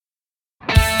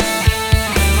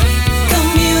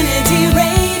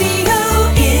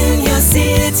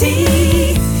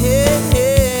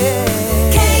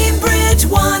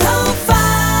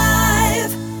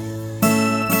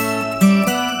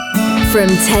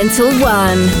from 10 till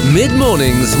 1.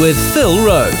 Mid-mornings with Phil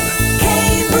Rowe.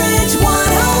 Cambridge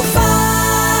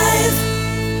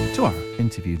 105. To our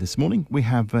interview this morning, we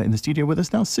have in the studio with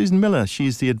us now Susan Miller.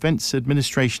 She's the Events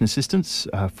Administration Assistant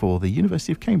for the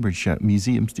University of Cambridge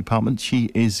Museums Department. She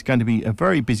is going to be a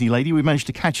very busy lady. We managed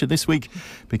to catch her this week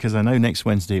because I know next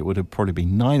Wednesday it would have probably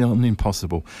been nigh on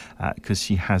impossible because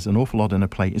she has an awful lot on her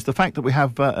plate. It's the fact that we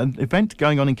have an event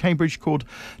going on in Cambridge called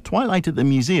Twilight at the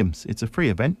Museums. It's a free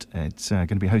event. It's going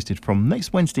to be hosted from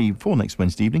next Wednesday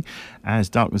evening as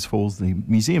darkness falls. The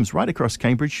museums right across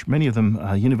Cambridge, many of them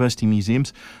university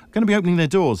museums, are going to be opening their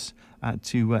doors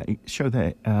to show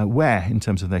their ware in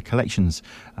terms of their collections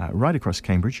right across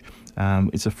Cambridge.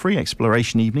 It's a free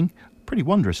exploration evening. Pretty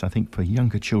wondrous, I think, for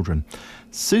younger children.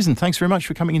 Susan, thanks very much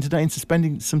for coming in today and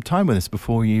spending some time with us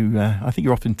before you... I think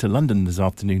you're off into London this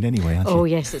afternoon anyway, aren't you? Oh,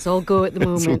 yes, it's all go at the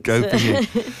moment. It's all go for you.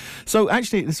 So,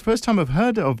 actually, it's the first time I've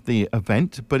heard of the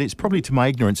event, but it's probably to my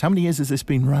ignorance. How many years has this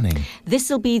been running? This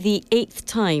will be the 8th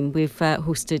time we've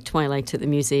hosted Twilight at the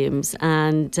Museums,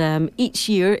 and each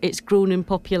year it's grown in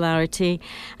popularity,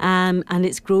 and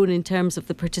it's grown in terms of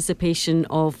the participation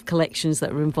of collections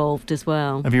that are involved as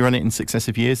well. Have you run it in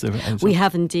successive years? We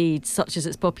have indeed, such as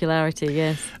its popularity,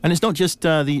 yes. And it's not just,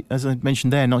 as I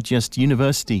mentioned there, not just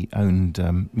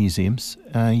university-owned museums.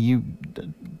 You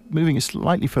moving it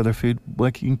slightly further afield,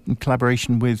 working in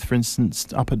collaboration with, for instance,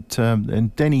 up at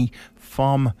Denny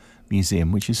Farm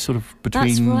Museum, which is sort of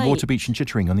between Waterbeach and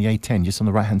Chittering on the A10, just on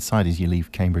the right-hand side as you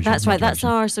leave Cambridge. That's right. That's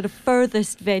our sort of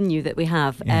furthest venue that we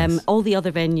have. Yes. All the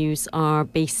other venues are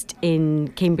based in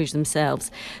Cambridge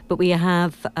themselves, but we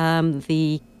have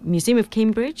the Museum of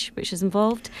Cambridge, which is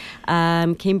involved,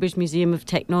 Cambridge Museum of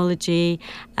Technology,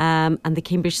 and the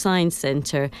Cambridge Science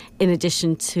Centre, in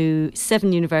addition to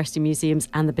 7 university museums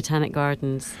and the Botanic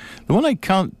Gardens. The one I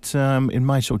can't, in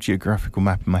my sort of geographical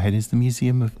map in my head, is the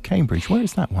Museum of Cambridge. Where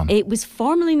is that one? It was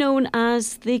formerly known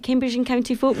as the Cambridge and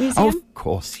County Folk Museum. Oh, of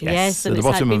course, yes. Yes, and at the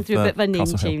it's bottom been of, through a bit of a name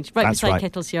Castle Hill. change. Right That's beside right.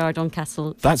 Kettle's Yard on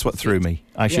Castle. That's what threw me.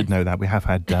 I should Yes. know that. We have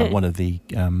had one of the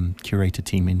curator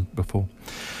team in before.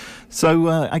 So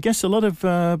I guess a lot of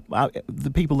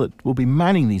the people that will be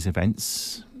manning these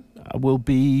events will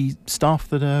be staff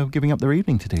that are giving up their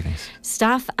evening to do this.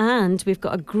 Staff, and we've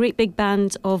got a great big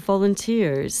band of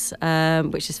volunteers,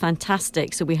 which is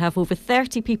fantastic. So we have over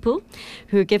 30 people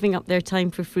who are giving up their time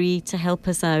for free to help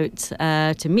us out,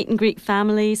 to meet and greet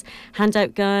families, hand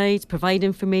out guides, provide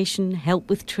information, help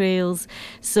with trails.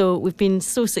 So we've been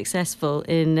so successful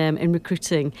in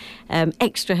recruiting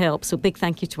extra help. So big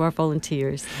thank you to our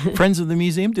volunteers. Friends of the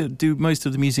museum, do most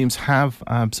of the museums have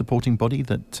a supporting body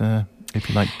that... if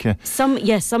you like, some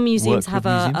museums have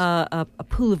museums? a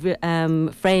pool of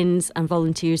friends and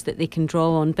volunteers that they can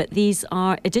draw on, but these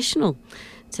are additional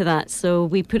to that. So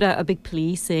we put out a big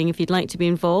plea saying if you'd like to be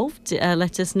involved,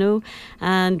 let us know,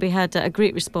 and we had a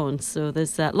great response. So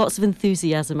there's lots of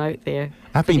enthusiasm out there.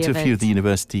 I've been to event. a few of the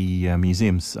university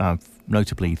museums,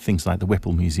 notably things like the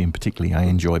Whipple Museum particularly I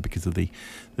enjoy because of the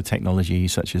technology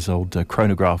such as old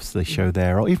chronographs they show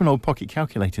there, or even old pocket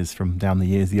calculators from down the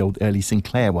years, the old early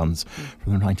Sinclair ones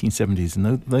from the 1970s,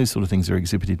 and those sort of things are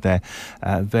exhibited there.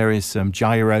 Various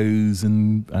gyros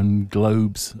and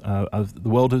globes of the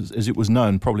world as it was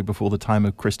known probably before the time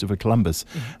of Christopher Columbus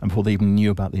and before they even knew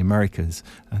about the Americas,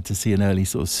 to see an early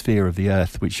sort of sphere of the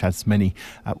earth which has many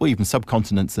even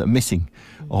subcontinents that are missing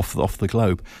off the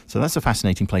globe. So that's a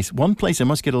fascinating place. One place I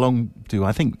must get along to,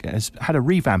 I think, has had a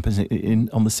revamp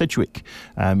on the Sedgwick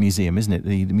Museum, isn't it?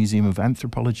 The Museum of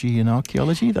Anthropology and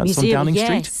Archaeology. That's on Downing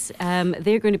Street. Yes,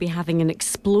 they're going to be having an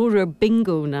explorer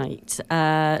bingo night.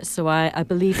 So I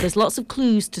believe there's lots of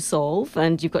clues to solve,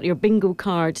 and you've got your bingo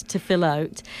card to fill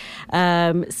out.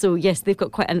 So yes, they've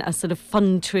got quite a sort of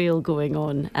fun trail going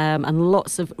on, and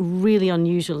lots of really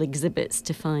unusual exhibits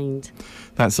to find.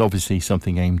 That's obviously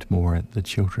something aimed more at the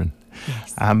children.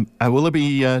 Yes. Will there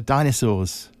be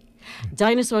dinosaurs?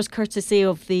 Dinosaurs, courtesy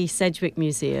of the Sedgwick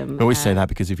Museum. I always say that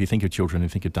because if you think of children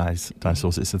and think of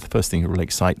dinosaurs, it's the first thing that will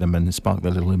excite them and spark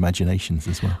their little imaginations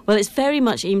as well. Well, it's very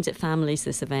much aimed at families,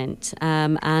 this event,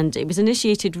 and it was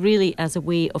initiated really as a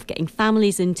way of getting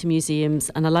families into museums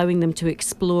and allowing them to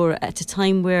explore at a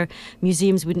time where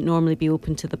museums wouldn't normally be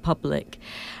open to the public.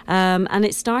 And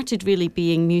it started really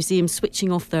being museums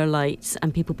switching off their lights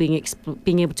and people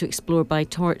being able to explore by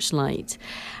torchlight.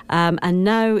 And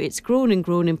now it's grown and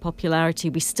grown in popularity. popularity,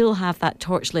 we still have that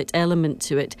torchlit element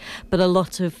to it, but a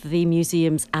lot of the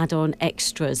museums add on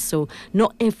extras. So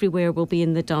not everywhere will be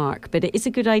in the dark, but it is a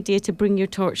good idea to bring your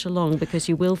torch along because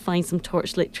you will find some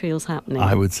torchlit trails happening.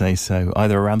 I would say so.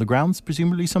 Either around the grounds,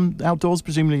 presumably, some outdoors,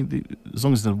 presumably, as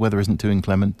long as the weather isn't too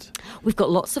inclement. We've got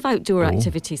lots of outdoor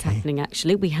activities happening,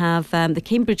 actually. We have the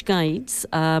Cambridge Guides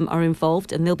are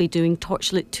involved, and they'll be doing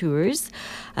torchlit tours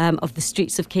of the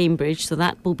streets of Cambridge. So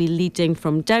that will be leading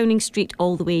from Downing Street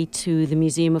all the way to the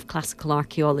Museum of Classical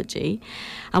Archaeology.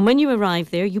 And when you arrive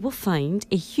there, you will find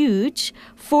a huge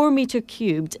 4-metre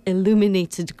cubed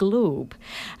illuminated globe.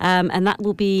 And that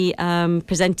will be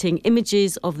presenting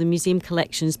images of the museum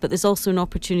collections, but there's also an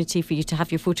opportunity for you to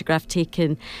have your photograph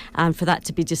taken and for that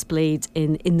to be displayed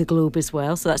in the globe as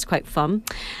well. So that's quite fun.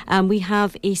 We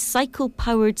have a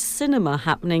cycle-powered cinema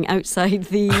happening outside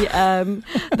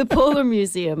the Polar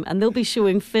Museum, and they'll be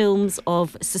showing films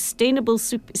of sustainable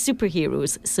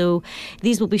superheroes. So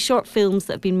these will be short films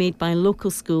that have been made by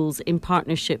local schools in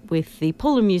partnership with the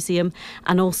Polar Museum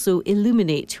and also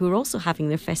Illuminate, who are also having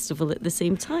their festival at the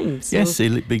same time. So, yes,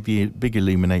 the big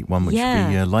Illuminate one, which will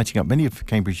be lighting up many of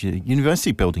Cambridge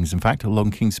University buildings, in fact,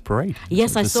 along King's Parade.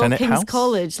 Yes, I saw Senate King's House.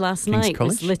 College last night. It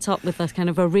was lit up with a kind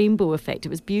of a rainbow effect. It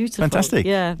was beautiful. Fantastic.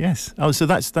 Yeah. Yes. Oh, so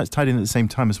that's tied in at the same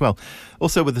time as well.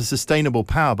 Also, with the sustainable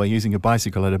power by using a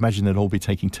bicycle, I'd imagine they'll all be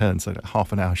taking turns, like a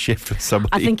half an hour shift for somebody.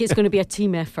 I think it's going to be a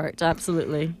team effort,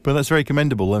 absolutely. But that's very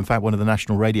commendable. In fact, one of the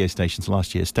national radio stations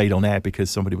last year stayed on air because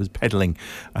somebody was pedalling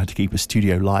to keep a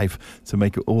studio live, to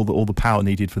make all the power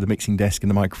needed for the mixing desk and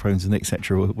the microphones and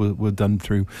etc. were done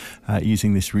through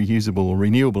using this reusable or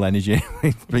renewable energy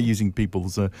for using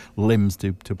people's limbs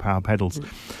to power pedals.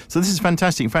 So this is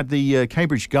fantastic. In fact, the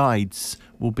Cambridge Guides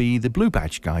will be the Blue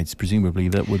Badge Guides, presumably,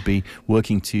 that would be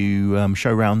working to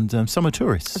show around summer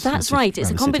tourists. That's right.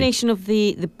 It's a combination of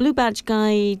the Blue Badge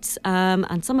Guides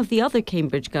and some of the other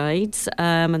Cambridge Guides,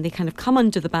 and they kind of come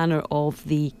under the banner of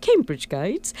the Cambridge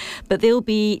Guides, but they'll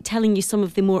be telling you some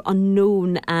of the more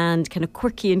unknown and kind of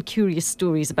quirky and curious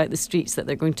stories about the streets that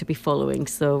they're going to be following.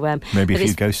 So maybe a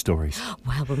few ghost stories.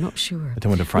 Well, we're not sure. I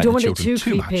don't want to frighten the children too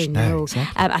creepy, much. No.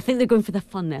 Exactly. I think they're going for the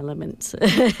fun element.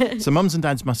 So mums and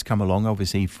dads must come along,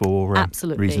 obviously, for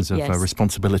reasons of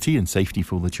responsibility and safety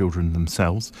for the children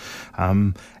themselves.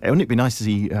 Wouldn't it be nice to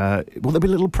see, will there be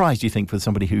a little prize, do you think, for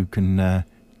somebody who can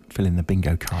fill in the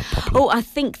bingo card properly? Oh, I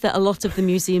think that a lot of the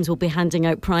museums will be handing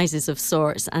out prizes of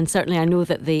sorts, and certainly I know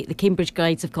that the Cambridge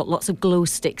Guides have got lots of glow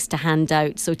sticks to hand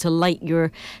out, so to light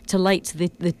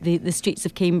the streets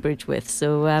of Cambridge with.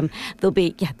 So there'll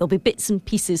be bits and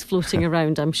pieces floating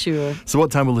around, I'm sure. So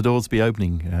what time will the doors be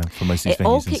opening for most of these venues? It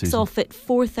all kicks off at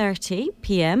 4:30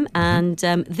 p.m. and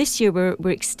this year we're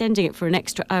extending it for an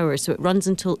extra hour, so it runs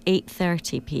until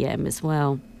 8:30 p.m. as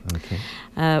well.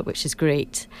 Okay. Which is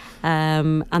great.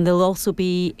 And there'll also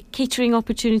be catering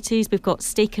opportunities. We've got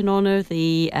Steak and Honour,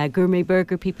 the gourmet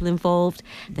burger people involved,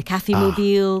 the Café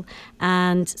Mobile,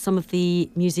 and some of the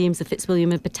museums, the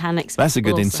Fitzwilliam and Botanics. That's a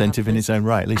good incentive in its own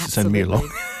right. At least to send me along.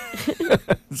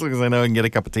 As long as I know I can get a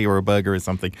cup of tea or a burger or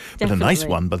something. Definitely. But a nice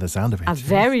one by the sound of it. A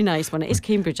very nice one. It is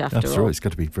Cambridge after all. That's right. It's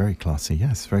got to be very classy.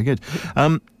 Yes, very good.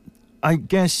 I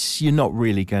guess you're not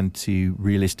really going to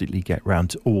realistically get round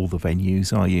to all the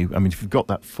venues, are you? I mean, if you've got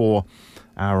that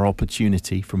 4-hour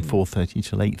opportunity from 4:30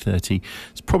 till 8:30,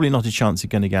 it's probably not a chance you're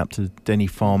going to get up to Denny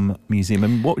Farm Museum. I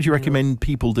mean, what would you recommend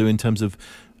people do in terms of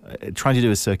trying to do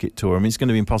a circuit tour? I mean, it's going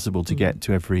to be impossible to get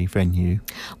to every venue.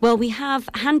 Well, we have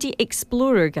handy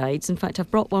explorer guides. In fact, I've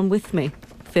brought one with me,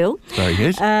 Phil. Very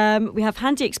good. We have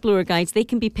handy explorer guides. They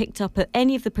can be picked up at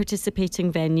any of the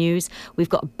participating venues. We've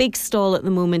got a big stall at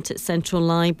the moment at Central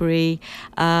Library,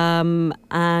 and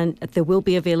they will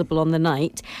be available on the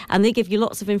night. And they give you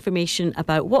lots of information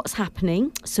about what's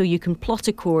happening, so you can plot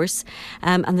a course.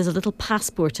 And there's a little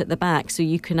passport at the back, so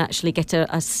you can actually get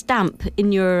a stamp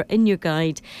in your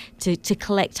guide to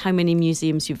collect how many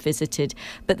museums you've visited.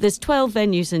 But there's 12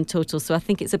 venues in total, so I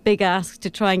think it's a big ask to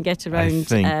try and get around. I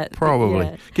think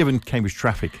probably. Given Cambridge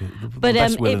traffic, but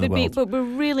best will in the world. But we're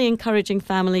really encouraging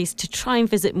families to try and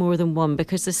visit more than one,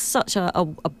 because there's such a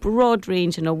broad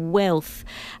range and a wealth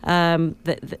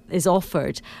that is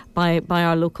offered by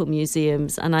our local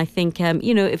museums. And I think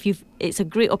it's a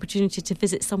great opportunity to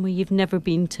visit somewhere you've never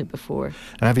been to before.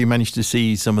 And have you managed to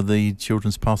see some of the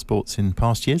children's passports in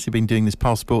past years? You've been doing this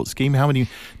passport scheme. How many do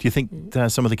you think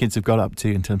some of the kids have got up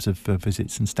to in terms of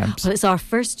visits and stamps? Well, it's our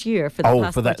first year for the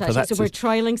passport. For that, so we're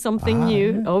trialling something new.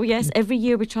 do. Yeah. Oh, yes. Every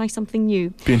year we try something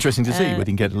new. Be interesting to see whether you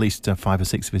can get at least 5 or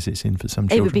 6 visits in for some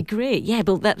children. It would be great. Yeah,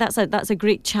 but that's a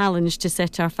great challenge to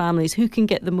set our families. Who can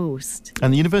get the most?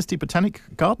 And the University Botanic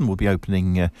Garden will be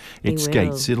opening its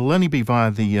gates. It'll only be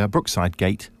via the Brookside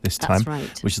Gate this time, That's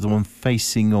right. which is the one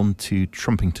facing onto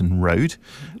Trumpington Road.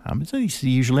 It's only the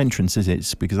usual entrance, is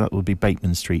it? Because that will be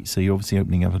Bateman Street, so you're obviously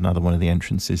opening up another one of the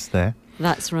entrances there.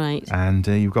 That's right. And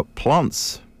you've got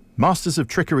plants. Masters of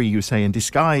trickery, you say, and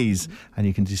disguise. And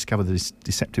you can discover the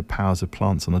deceptive powers of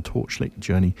plants on a torchlit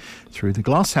journey through the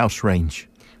glasshouse range.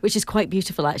 Which is quite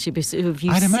beautiful, actually, because if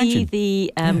you I'd see imagine.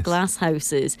 the Yes. glass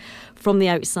houses from the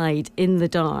outside in the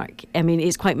dark, I mean,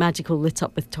 it's quite magical, lit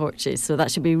up with torches. So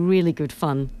that should be really good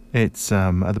fun. It's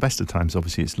at the best of times,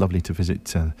 obviously, it's lovely to visit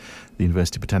the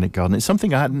University Botanic Garden. It's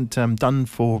something I hadn't done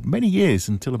for many years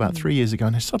until about 3 years ago,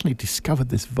 and I suddenly discovered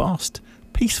this vast,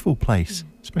 peaceful place,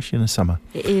 especially in the summer.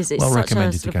 It is. It's Well such a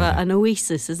recommended to sort go of there. an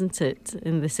oasis, isn't it,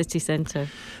 in the city centre?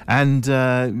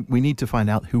 And we need to find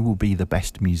out who will be the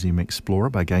best museum explorer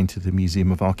by going to the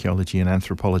Museum of Archaeology and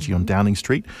Anthropology on Downing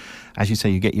Street. As you say,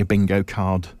 you get your bingo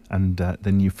card, and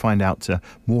then you find out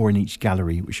more in each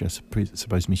gallery, which I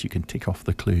suppose means you can tick off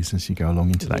the clues as you go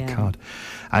along into that Yeah. card.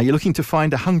 You're looking to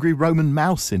find a hungry Roman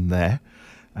mouse in there.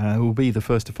 Who will be the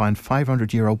first to find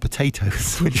 500-year-old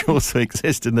potatoes, which also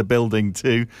exist in the building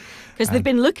too. Because they've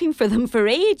been looking for them for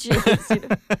ages.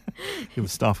 The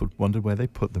staff would wonder where they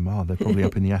put them. They're probably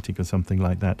up in the attic or something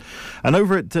like that. And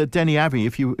over at Denny Abbey,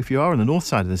 if you are on the north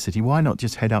side of the city, why not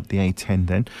just head up the A10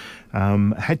 then?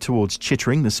 Head towards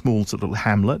Chittering, the small sort of little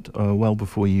hamlet, well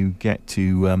before you get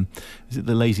to, is it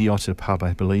the Lazy Otter pub,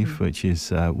 I believe, which is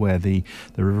where the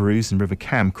River Ouse and River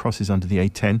Cam crosses under the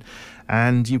A10.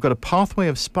 And you've got a pathway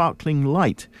of sparkling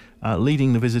light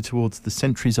leading the visitor towards the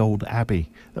centuries-old abbey.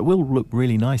 That will look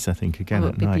really nice, I think, again at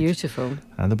It would night. be beautiful.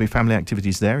 There'll be family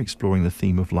activities there exploring the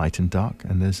theme of light and dark,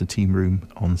 and there's a team room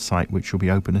on site which will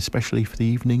be open especially for the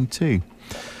evening too.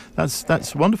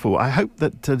 That's wonderful. I hope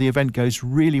that the event goes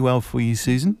really well for you,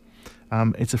 Susan.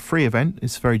 It's a free event.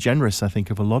 It's very generous, I think,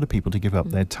 of a lot of people to give up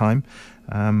their time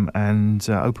and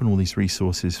open all these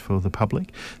resources for the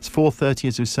public. It's 4:30,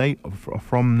 as we say,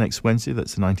 from next Wednesday.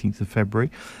 That's the 19th of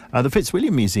February. The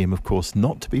Fitzwilliam Museum, of course,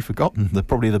 not to be forgotten. They're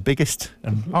probably the biggest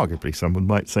and arguably someone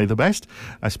might say the best,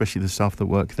 especially the staff that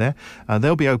work there.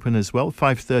 They'll be open as well.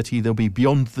 5:30, they'll be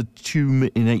beyond the tomb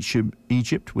in ancient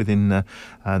Egypt within the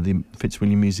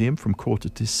Fitzwilliam Museum from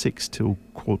 5:45 till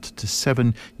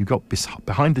 6:45. You've got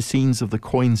behind the scenes of the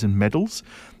coins and medals.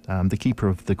 The keeper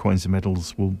of the coins and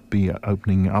medals will be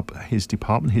opening up her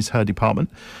department.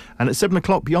 And at 7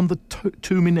 o'clock, beyond the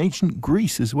tomb in ancient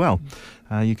Greece as well.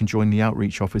 You can join the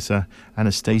outreach officer,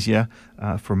 Anastasia,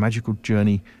 for a magical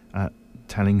journey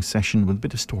telling session with a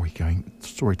bit of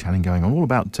storytelling going on, all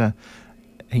about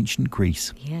ancient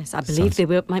Greece. Yes, I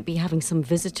believe might be having some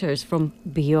visitors from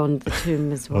beyond the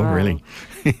tomb as well. Oh, really?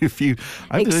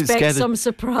 Expect some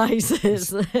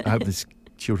surprises. I hope this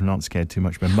children aren't scared too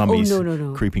much by mummies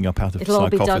no. creeping up out of It'll all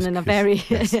be sarcophagus. done in a very,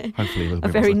 hopefully a little a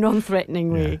bit very more so.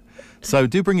 non-threatening way. Yeah. So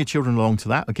do bring your children along to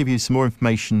that. I'll give you some more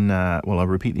information. I'll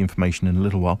repeat the information in a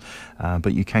little while,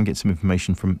 but you can get some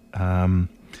information from.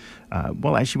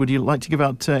 Actually, would you like to give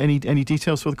out any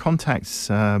details for the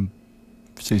contacts?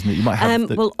 Susan, that you might have.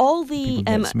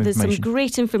 There's some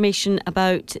great information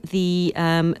about the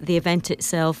event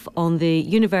itself on the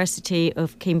University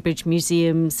of Cambridge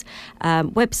Museum's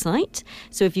website.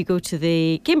 So if you go to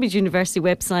the Cambridge University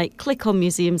website, click on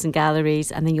Museums and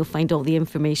Galleries, and then you'll find all the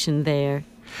information there.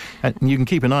 And you can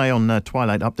keep an eye on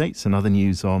Twilight updates and other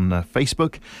news on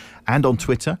Facebook and on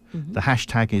Twitter. Mm-hmm. The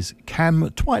hashtag is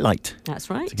CamTwilight. That's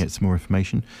right. To get some more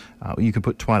information. You can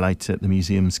put Twilight at the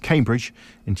Museums Cambridge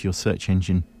into your search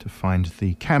engine to find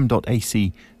the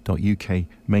cam.ac.uk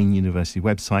main university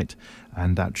website,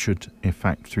 and that should, in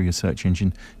fact, through your search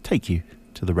engine, take you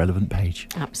to the relevant page.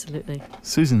 Absolutely.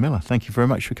 Susan Miller, thank you very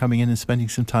much for coming in and spending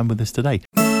some time with us today.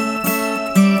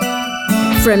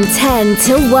 From 10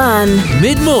 till 1.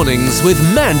 Mid-mornings with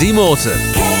Mandy Morton.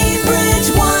 Cambridge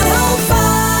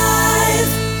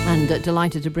 105. And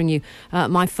delighted to bring you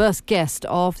my first guest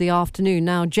of the afternoon.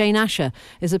 Now, Jane Asher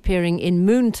is appearing in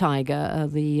Moon Tiger,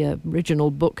 the original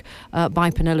book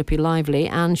by Penelope Lively,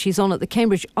 and she's on at the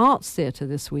Cambridge Arts Theatre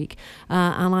this week.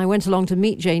 And I went along to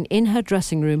meet Jane in her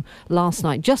dressing room last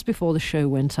night, just before the show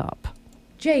went up.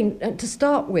 Jane, to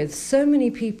start with, so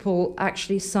many people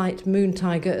actually cite Moon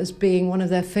Tiger as being one of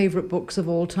their favourite books of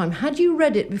all time. Had you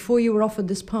read it before you were offered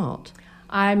this part?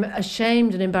 I'm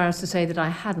ashamed and embarrassed to say that I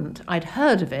hadn't. I'd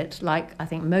heard of it, like I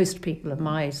think most people of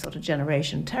my sort of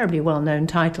generation, terribly well-known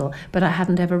title, but I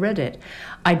hadn't ever read it.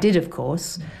 I did, of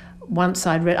course, once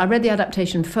I read the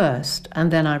adaptation first,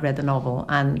 and then I read the novel,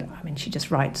 and I mean, she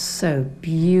just writes so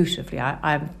beautifully.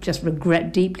 I just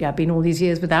regret deeply I've been all these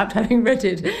years without having read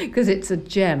it, because it's a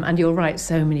gem. And you're right,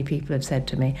 so many people have said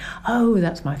to me, oh,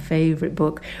 that's my favourite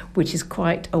book, which is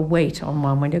quite a weight on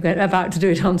one when you're about to do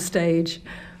it on stage.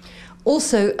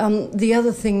 Also, the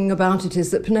other thing about it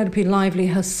is that Penelope Lively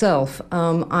herself,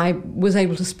 I was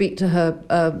able to speak to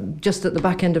her just at the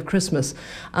back end of Christmas,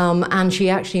 and she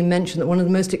actually mentioned that one of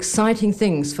the most exciting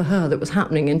things for her that was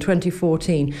happening in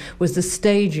 2014 was the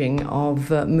staging of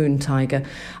Moon Tiger,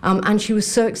 and she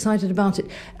was so excited about it.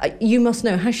 You must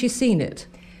know, has she seen it?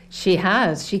 She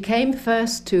has. She came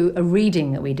first to a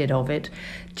reading that we did of it,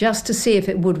 just to see if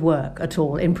it would work at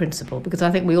all in principle, because I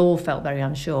think we all felt very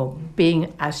unsure,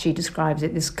 being, as she describes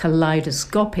it, this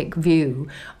kaleidoscopic view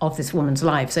of this woman's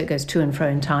life. So it goes to and fro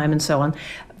in time and so on.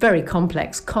 Very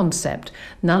complex concept.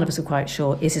 None of us are quite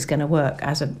sure, is this going to work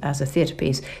as a theatre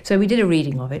piece? So we did a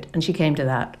reading of it, and she came to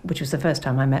that, which was the first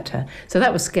time I met her. So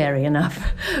that was scary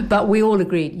enough. But we all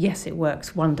agreed, yes, it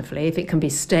works wonderfully if it can be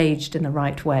staged in the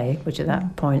right way, which at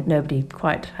that point nobody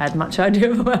quite had much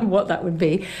idea of what that would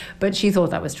be. But she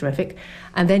thought that was terrific.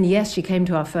 And then, yes, she came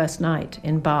to our first night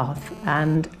in Bath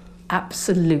and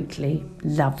absolutely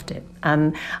loved it.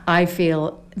 And I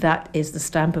feel that is the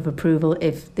stamp of approval.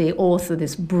 If the author,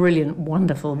 this brilliant,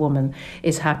 wonderful woman,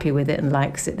 is happy with it and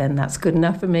likes it, then that's good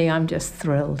enough for me. I'm just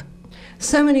thrilled.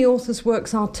 So many authors'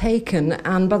 works are taken,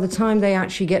 and by the time they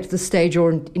actually get to the stage, or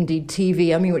indeed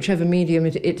TV, I mean, whichever medium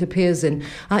it appears in,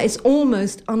 it's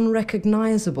almost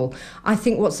unrecognisable. I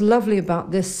think what's lovely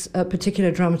about this particular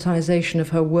dramatisation of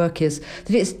her work is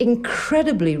that it's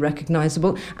incredibly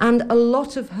recognisable, and a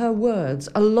lot of her words,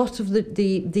 a lot of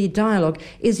the dialogue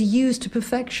is used to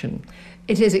perfection.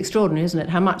 It is extraordinary, isn't it,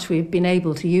 how much we've been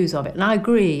able to use of it. And I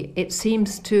agree, it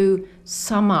seems to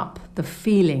sum up the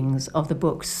feelings of the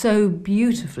book so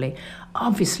beautifully.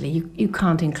 Obviously, you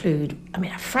can't include,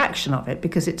 a fraction of it,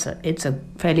 because it's a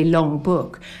fairly long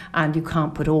book, and you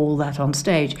can't put all that on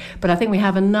stage. But I think we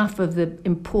have enough of the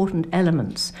important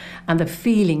elements and the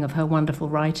feeling of her wonderful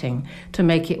writing to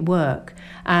make it work.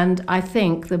 And I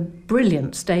think the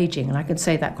brilliant staging, and I can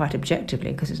say that quite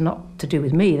objectively because it's not to do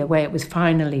with me, the way it was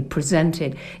finally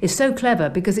presented is so clever,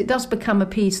 because it does become a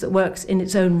piece that works in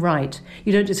its own right.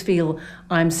 You don't just feel,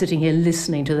 I'm sitting here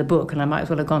listening to the book and I might as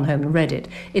well have gone home and read it.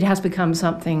 It has become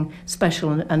something special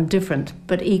and different,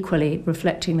 but equally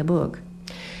reflecting the book.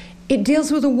 It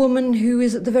deals with a woman who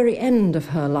is at the very end of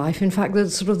her life. In fact, the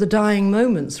sort of the dying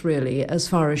moments, really, as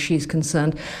far as she's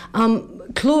concerned.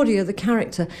 Claudia, the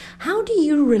character, how do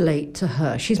you relate to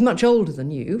her? She's much older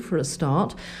than you, for a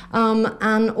start.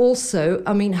 And also,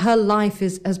 her life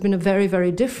has been a very,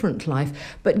 very different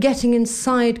life. But getting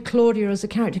inside Claudia as a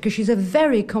character, because she's a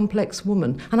very complex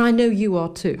woman. And I know you are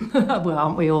too. Well,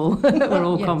 aren't we all? We're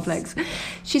all yes. Complex.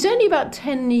 She's only about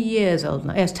 10 years old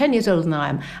now. Yes, 10 years older than I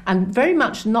am. And very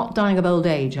much not dying of old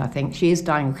age, I think. She is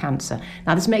dying of cancer.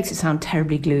 Now, this makes it sound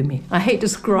terribly gloomy. I hate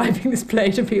describing this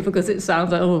play to people because it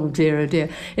sounds like, oh dear.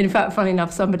 In fact, funny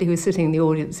enough, somebody who was sitting in the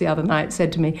audience the other night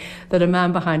said to me that a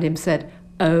man behind him said,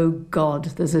 oh God,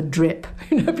 there's a drip,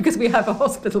 because we have a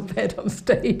hospital bed on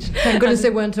stage. Thank goodness they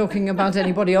weren't talking about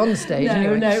anybody on stage. No,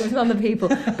 anyway. No, it was none of the people.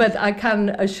 But I can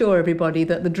assure everybody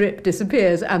that the drip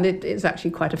disappears, and it's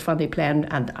actually quite a funny play,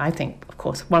 and I think, of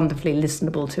course, wonderfully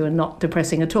listenable to and not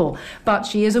depressing at all. But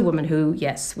she is a woman who,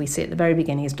 yes, we see at the very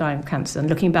beginning is dying of cancer and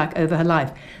looking back over her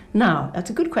life. Now,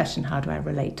 that's a good question. How do I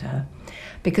relate to her?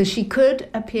 Because she could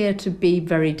appear to be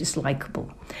very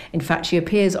dislikable. In fact, she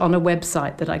appears on a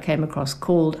website that I came across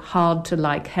called Hard to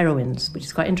Like Heroines, which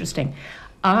is quite interesting.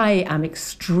 I am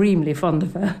extremely fond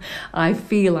of her. I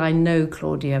feel I know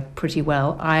Claudia pretty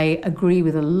well. I agree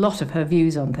with a lot of her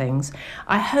views on things.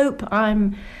 I hope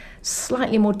I'm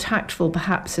slightly more tactful,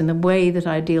 perhaps, in the way that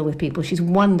I deal with people. She's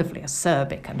wonderfully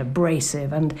acerbic and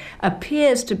abrasive and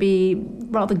appears to be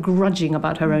rather grudging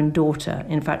about her own daughter,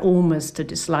 in fact, almost to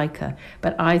dislike her.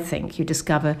 But I think you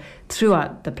discover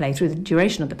throughout the play, through the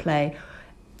duration of the play,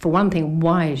 for one thing,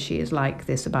 why she is like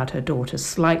this about her daughter,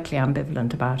 slightly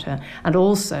ambivalent about her, and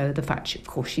also the fact, of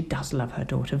course, she does love her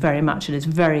daughter very much and is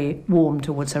very warm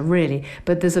towards her, really.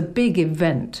 But there's a big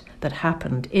event that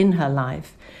happened in her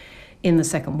life in the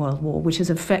Second World War, which has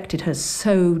affected her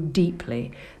so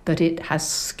deeply that it has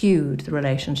skewed the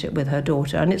relationship with her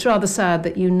daughter. And it's rather sad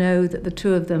that you know that the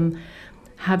two of them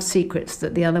have secrets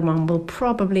that the other one will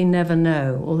probably never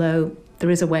know, although there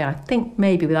is a way, I think,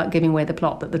 maybe without giving away the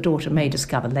plot, that the daughter may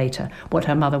discover later what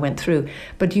her mother went through.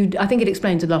 But I think it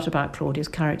explains a lot about Claudia's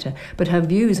character. But her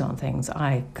views on things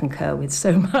I concur with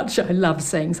so much. I love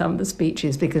saying some of the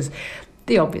speeches, because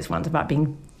the obvious ones about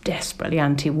being desperately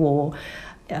anti-war,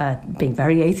 being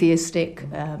very atheistic,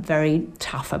 very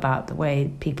tough about the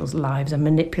way people's lives are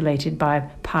manipulated by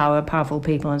powerful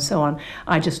people and so on.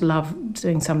 I just love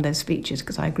doing some of those speeches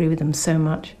because I agree with them so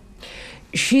much.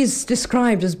 She's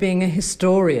described as being a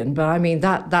historian, but I mean,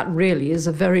 that really is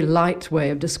a very light way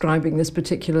of describing this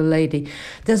particular lady.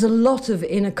 There's a lot of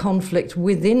inner conflict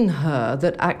within her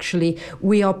that actually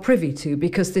we are privy to,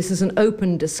 because this is an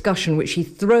open discussion which she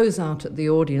throws out at the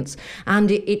audience,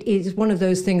 and it is one of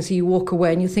those things you walk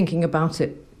away and you're thinking about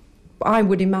it, I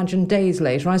would imagine, days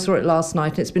later. I saw it last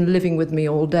night and it's been living with me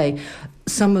all day.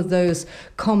 Some of those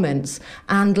comments,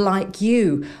 and like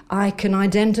you, I can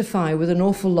identify with an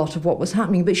awful lot of what was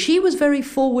happening. But she was very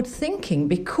forward thinking,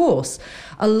 because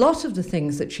a lot of the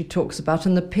things that she talks about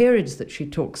and the periods that she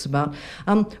talks about,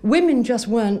 women just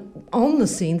weren't on the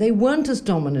scene. They weren't as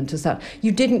dominant as that.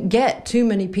 You didn't get too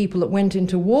many people that went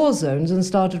into war zones and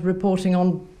started reporting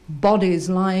on bodies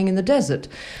lying in the desert.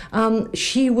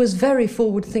 She was very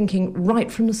forward-thinking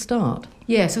right from the start.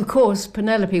 Yes, of course,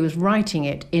 Penelope was writing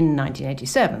it in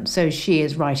 1987, so she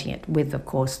is writing it with, of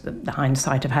course, the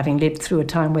hindsight of having lived through a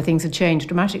time where things had changed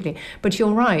dramatically. But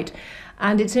you're right.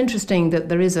 And it's interesting that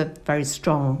there is a very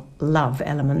strong love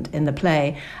element in the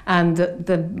play, and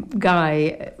the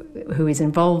guy who is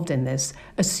involved in this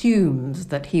assumes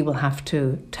that he will have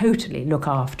to totally look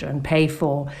after and pay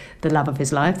for the love of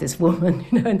his life, this woman,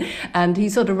 and he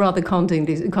sort of rather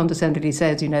condescendingly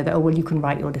says, that, oh, well, you can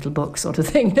write your little book sort of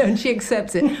thing, and she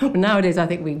accepts it. Well, nowadays, I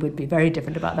think we would be very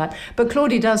different about that. But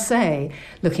Claudia does say,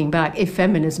 looking back, if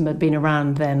feminism had been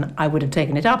around then, I would have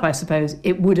taken it up, I suppose.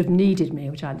 It would have needed me,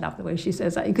 which I love the way she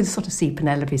says that. You can sort of see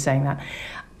Penelope saying that.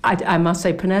 I must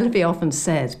say, Penelope often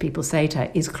says, people say to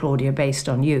her, is Claudia based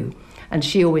on you? And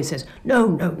she always says,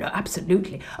 no,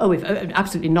 absolutely. Oh,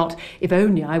 absolutely not. If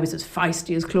only I was as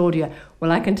feisty as Claudia.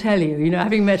 Well, I can tell you,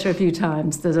 having met her a few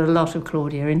times, there's a lot of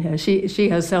Claudia in her. She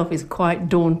herself is quite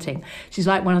daunting. She's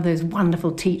like one of those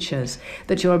wonderful teachers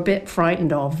that you're a bit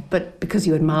frightened of, but because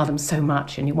you admire them so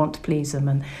much and you want to please them,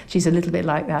 and she's a little bit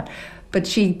like that. But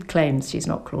she claims she's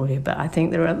not Claudia, but I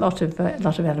think there are a lot of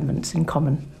elements in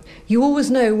common. You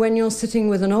always know when you're sitting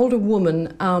with an older woman,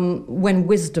 when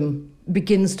wisdom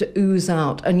begins to ooze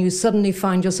out and you suddenly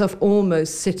find yourself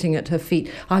almost sitting at her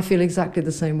feet. I feel exactly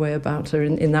the same way about her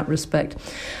in that respect.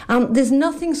 There's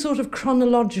nothing sort of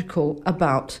chronological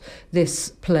about this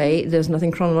play. There's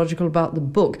nothing chronological about the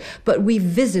book, but we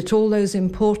visit all those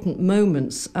important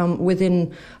moments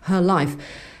within her life.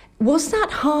 Was that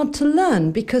hard to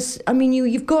learn? Because,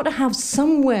 you've got to have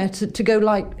somewhere to go,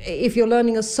 like, if you're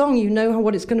learning a song, you know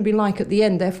what it's going to be like at the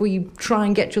end, therefore you try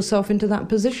and get yourself into that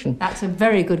position. That's a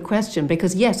very good question,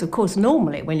 because, yes, of course,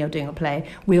 normally when you're doing a play,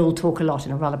 we all talk a lot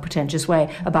in a rather pretentious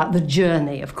way about the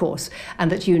journey, of course,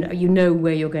 and that you know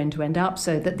where you're going to end up,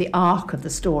 so that the arc of the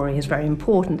story is very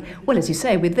important. Well, as you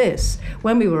say, with this,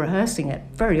 when we were rehearsing it,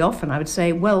 very often I would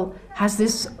say, well,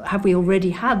 have we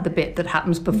already had the bit that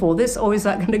happens before this, or is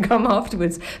that going to come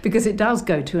afterwards? Because it does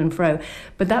go to and fro.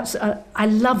 But that's I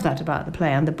love that about the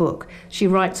play and the book. She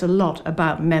writes a lot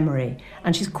about memory,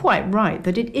 and she's quite right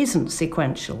that it isn't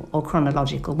sequential or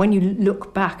chronological. When you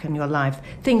look back in your life,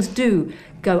 things do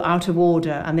go out of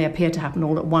order and they appear to happen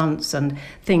all at once, and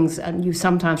you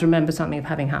sometimes remember something of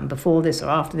having happened before this or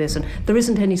after this, and there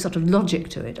isn't any sort of logic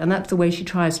to it. And that's the way she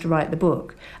tries to write the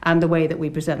book and the way that we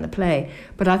present the play.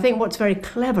 But I think what's very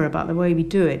clever about the way we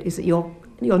do it is that you're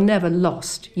never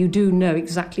lost. You do know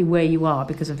exactly where you are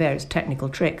because of various technical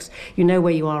tricks. You know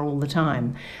where you are all the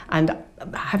time. And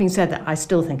having said that, I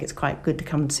still think it's quite good to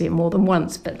come and see it more than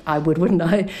once, but I wouldn't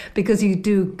I? Because you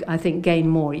do, I think, gain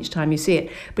more each time you see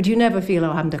it. But you never feel,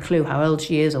 I haven't a clue how old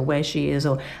she is or where she is.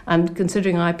 And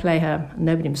considering I play her,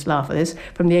 nobody must laugh at this,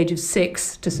 from the age of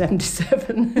 6 to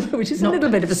 77, which is a little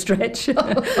bit of a stretch.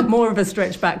 More of a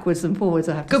stretch backwards than forwards,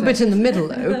 I have to say. Good bit in the middle,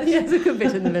 though. Yes, a good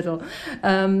bit in the middle.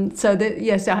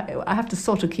 Yes, I have to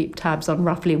sort of keep tabs on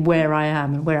roughly where I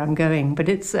am and where I'm going. But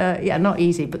it's, not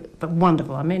easy, but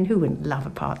wonderful. Who wouldn't love a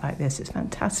part like this? It's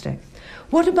fantastic.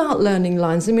 What about learning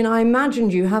lines? I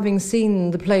imagined you, having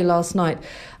seen the play last night,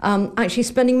 actually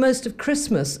spending most of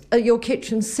Christmas at your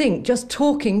kitchen sink, just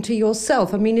talking to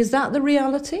yourself. Is that the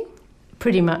reality?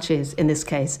 Pretty much is, in this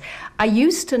case. I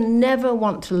used to never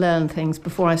want to learn things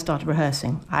before I started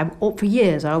rehearsing. For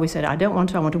years, I always said, I want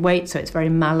to wait, so it's very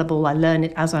malleable. I learn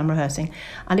it as I'm rehearsing.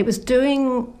 And it was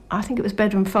I think it was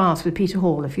Bedroom Fast with Peter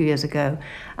Hall a few years ago.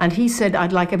 And he said,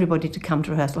 I'd like everybody to come to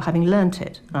rehearsal having learnt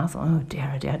it. And I thought, oh dear,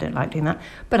 I don't like doing that.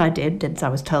 But I did as I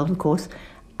was told, of course.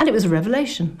 And it was a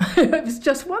revelation. It was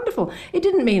just wonderful. It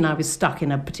didn't mean I was stuck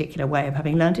in a particular way of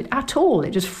having learnt it at all. It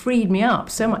just freed me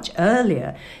up so much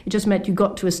earlier. It just meant you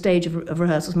got to a stage of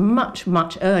rehearsals much,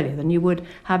 much earlier than you would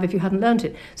have if you hadn't learnt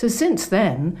it. So since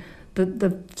then,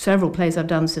 the several plays I've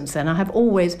done since then, I have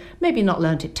always, maybe not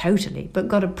learnt it totally, but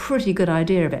got a pretty good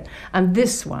idea of it. And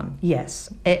this one, yes,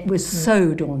 it was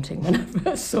so daunting when I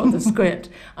first saw the script.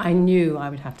 I knew I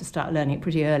would have to start learning it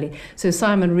pretty early. So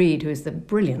Simon Reed, who is the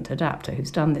brilliant adapter who's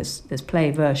done this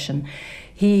play version,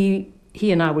 he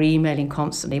and I were emailing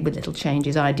constantly with little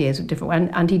changes, ideas of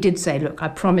different... And he did say, look, I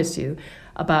promise you,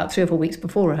 about 3 or 4 weeks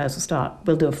before rehearsal start,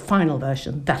 we'll do a final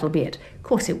version. That'll be it. Of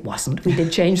course it wasn't. We did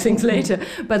change things later.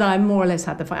 But I more or less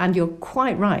had the... And you're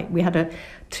quite right. We had a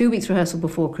 2 weeks rehearsal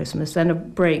before Christmas, then a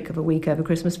break of a week over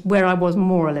Christmas, where I was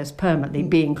more or less permanently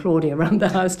being Claudia around the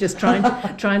house, just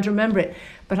trying to remember it.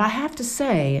 But I have to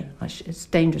say, it's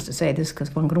dangerous to say this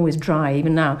because one can always dry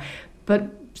even now,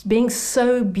 but being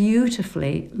so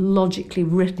beautifully, logically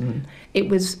written, it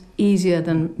was easier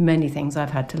than many things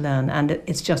I've had to learn, and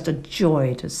it's just a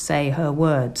joy to say her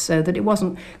words, so that it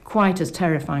wasn't quite as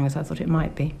terrifying as I thought it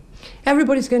might be.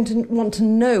 Everybody's going to want to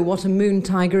know what a moon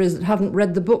tiger is that haven't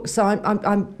read the book, so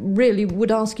I really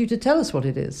would ask you to tell us what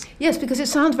it is. Yes, because it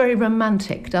sounds very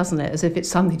romantic, doesn't it? As if it's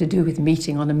something to do with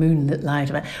meeting on a moonlit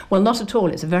night. Well, not at all.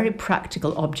 It's a very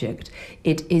practical object.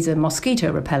 It is a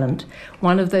mosquito repellent,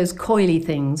 one of those coily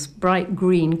things, bright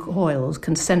green coils,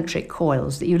 concentric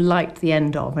coils, that you light the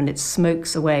end of and it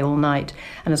smokes away all night.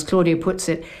 And as Claudia puts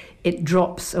it, it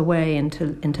drops away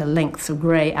into lengths of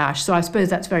grey ash. So I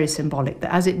suppose that's very symbolic,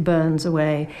 that as it burns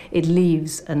away, it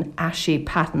leaves an ashy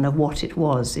pattern of what it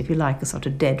was, if you like, a sort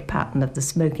of dead pattern of the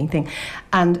smoking thing.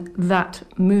 And that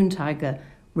moon tiger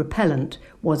repellent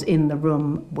was in the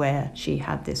room where she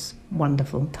had this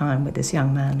wonderful time with this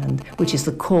young man, and which is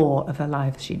the core of her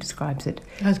life, as she describes it.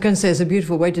 I was going to say, it's a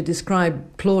beautiful way to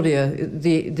describe Claudia,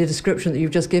 the description that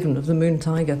you've just given of the moon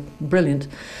tiger. Brilliant.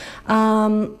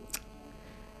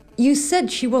 You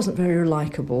said she wasn't very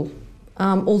likeable,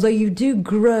 although you do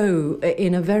grow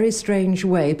in a very strange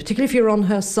way, particularly if you're on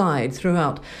her side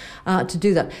throughout, to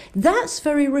do that. That's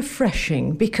very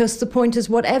refreshing, because the point is,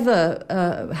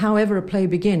 however a play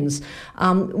begins,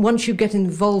 once you get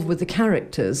involved with the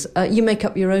characters, you make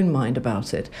up your own mind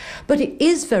about it. But it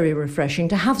is very refreshing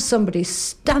to have somebody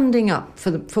standing up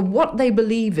for what they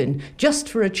believe in, just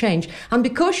for a change. And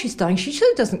because she's dying, she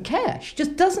really doesn't care. She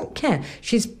just doesn't care.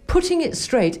 She's putting it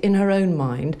straight in her own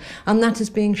mind, and that is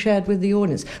being shared with the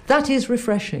audience. That is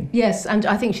refreshing. Yes, and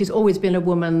I think she's always been a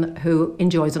woman who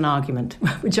enjoys an argument,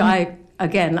 which I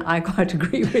quite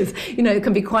agree with. You know, it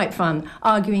can be quite fun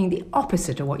arguing the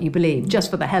opposite of what you believe, just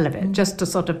for the hell of it, just to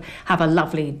sort of have a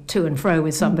lovely to and fro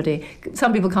with somebody.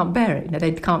 Some people can't bear it, you know,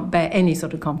 they can't bear any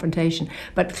sort of confrontation.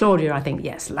 But Claudia, I think,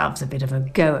 yes, loves a bit of a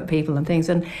go at people and things.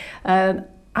 And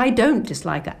I don't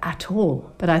dislike her at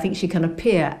all, but I think she can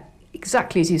appear,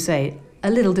 exactly as you say, a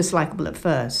little dislikable at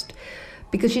first,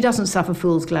 because she doesn't suffer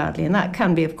fools gladly, and that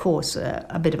can be, of course,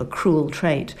 a bit of a cruel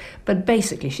trait. But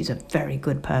basically, she's a very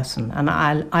good person, and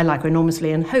I like her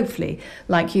enormously, and hopefully,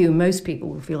 like you, most people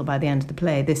will feel by the end of the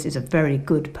play, this is a very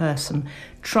good person,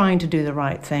 trying to do the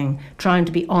right thing, trying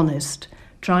to be honest,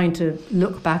 trying to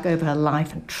look back over her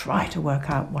life and try to work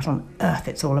out what on earth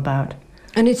it's all about.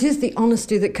 And it is the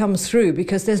honesty that comes through,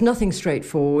 because there's nothing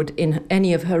straightforward in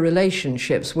any of her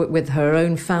relationships with her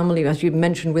own family, as you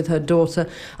mentioned, with her daughter,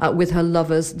 with her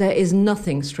lovers. There is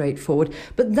nothing straightforward.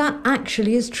 But that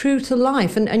actually is true to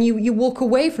life. And you walk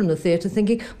away from the theatre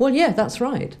thinking, well, yeah, that's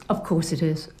right. Of course it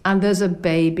is. And there's a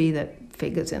baby that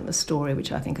figures in the story,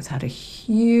 which I think has had a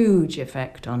huge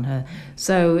effect on her.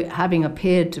 So having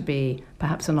appeared to be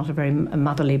perhaps not a very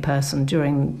motherly person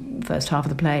during the first half of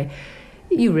the play,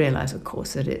 you realise, of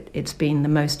course, that it's been the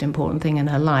most important thing in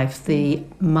her life. The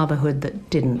motherhood that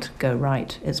didn't go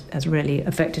right has really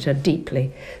affected her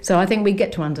deeply. So I think we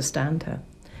get to understand her.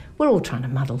 We're all trying to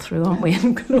muddle through, aren't we?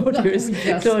 And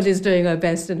Claudia's doing her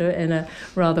best in a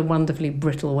rather wonderfully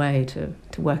brittle way to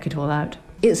work it all out.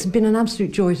 It's been an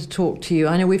absolute joy to talk to you.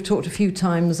 I know we've talked a few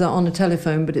times on the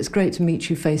telephone, but it's great to meet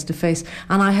you face to face.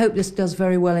 And I hope this does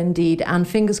very well indeed. And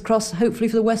fingers crossed, hopefully,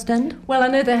 for the West End. Well, I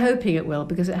know they're hoping it will,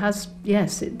 because it has,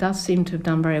 yes, it does seem to have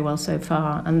done very well so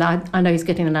far. And I know he's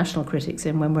getting the national critics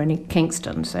in when we're in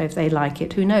Kingston. So if they like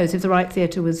it, who knows? If the right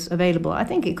theatre was available, I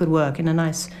think it could work in a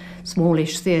nice,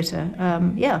 smallish theatre.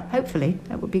 Yeah, hopefully,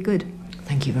 that would be good.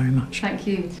 Thank you very much. Thank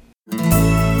you.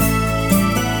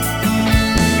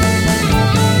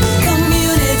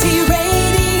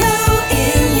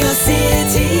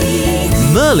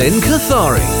 Merlin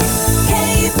Cathari.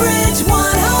 Cambridge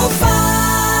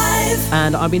 105.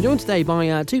 And I've been joined today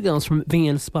by two girls from Be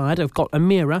Inspired. I've got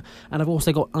Amira and I've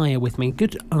also got Aya with me.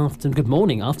 Good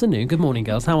morning,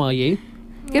 girls. How are you?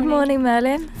 Good morning,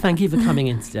 Merlin. Thank you for coming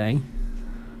in today.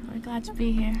 We're glad to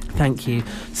be here. Thank you.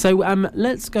 So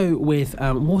let's go with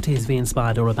what is Be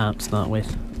Inspired all about to start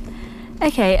with?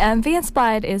 Okay, Be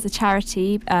Inspired is a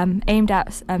charity aimed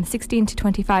at 16 to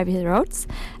 25-year-olds.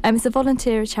 It's a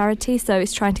volunteer charity, so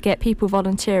it's trying to get people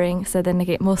volunteering so then they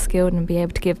get more skilled and be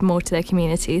able to give more to their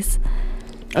communities.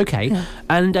 Okay, yeah.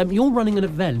 And you're running an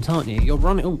event, aren't you? You're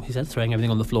running... Oh, he said throwing everything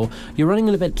on the floor. You're running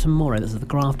an event tomorrow. That's at the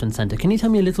Grafton Centre. Can you tell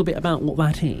me a little bit about what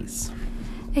that is?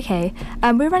 Okay,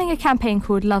 we're running a campaign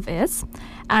called Love Is,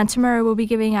 and tomorrow we'll be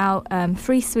giving out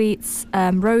free sweets,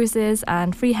 roses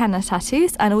and free henna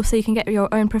tattoos, and also you can get your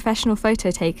own professional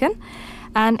photo taken.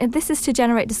 And this is to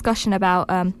generate discussion about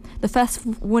the first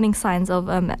warning signs of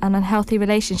an unhealthy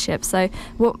relationship. So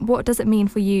what does it mean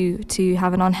for you to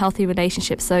have an unhealthy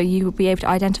relationship, so you will be able to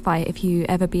identify if you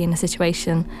ever be in a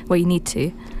situation where you need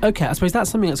to. Okay, I suppose that's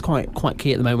something that's quite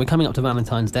key at the moment. We're coming up to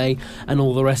Valentine's Day and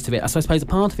all the rest of it. So I suppose a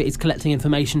part of it is collecting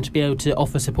information to be able to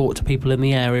offer support to people in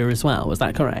the area as well. Is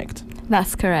that correct?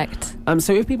 That's correct.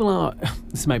 So if people are...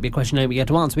 This might be a question nobody get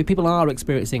to answer. If people are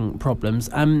experiencing problems,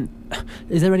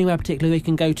 is there anywhere particular they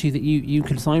can go to that you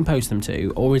can signpost them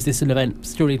to? Or is this an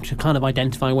event purely to kind of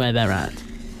identify where they're at?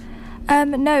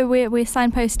 No, we're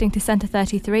signposting to Centre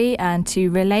 33 and to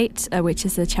Relate, which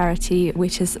is a charity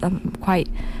which is quite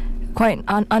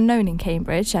unknown in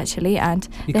Cambridge, actually. And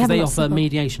because they offer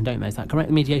mediation, don't they? Is that correct?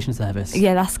 The mediation service?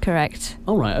 Yeah, that's correct.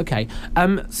 All right, okay.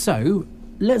 So...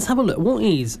 let's have a look. What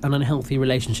is an unhealthy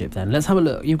relationship then? Let's have a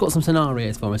look. You've got some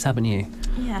scenarios for us, haven't you?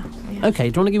 Yeah.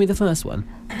 Okay, do you want to give me the first one?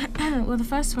 Well, the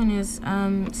first one is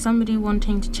somebody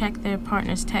wanting to check their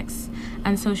partner's texts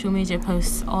and social media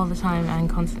posts all the time and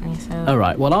constantly. So. All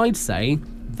right. Well, I'd say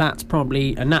that's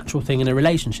probably a natural thing in a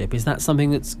relationship. Is that something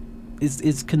that's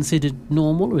is considered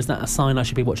normal, or is that a sign I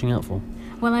should be watching out for?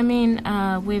 Well, I mean,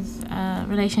 with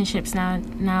relationships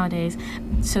nowadays,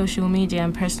 social media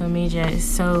and personal media is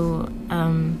so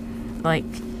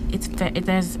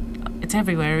it's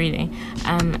everywhere really,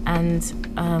 and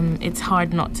it's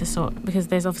hard not to sort, because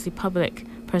there's obviously public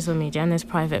personal media and there's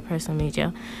private personal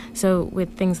media. So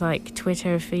with things like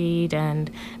Twitter feed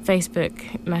and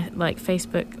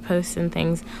Facebook posts and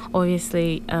things,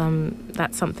 obviously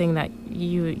that's something that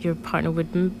your partner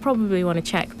would probably want to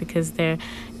check, because they're,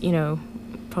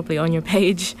 probably on your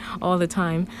page all the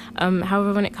time.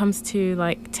 However, when it comes to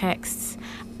like texts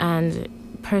and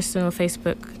personal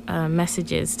Facebook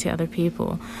messages to other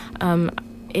people,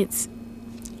 it's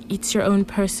your own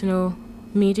personal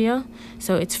media,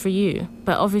 so it's for you.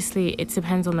 But obviously, it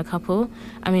depends on the couple.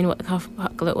 I mean, what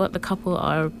the couple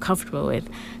are comfortable with.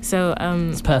 So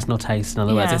it's personal taste. In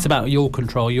other words, it's about your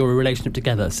control, your relationship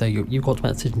together. So you've got to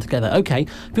make a decision together. Okay,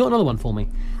 have you got another one for me?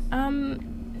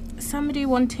 Somebody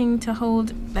wanting to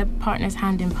hold their partner's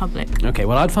hand in public. Okay,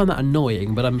 well, I'd find that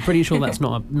annoying, but I'm pretty sure that's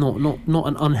not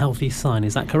an unhealthy sign.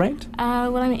 Is that correct?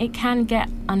 Well, I mean, it can get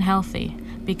unhealthy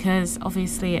because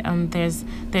obviously there's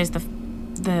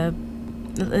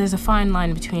a fine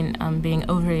line between being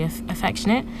overly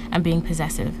affectionate and being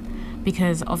possessive,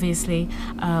 because obviously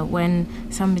when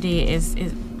somebody is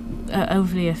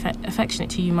overly affectionate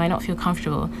to you, you might not feel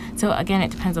comfortable. So again, it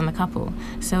depends on the couple.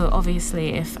 So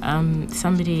obviously, if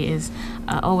somebody is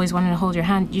always wanting to hold your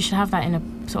hand, you should have that in a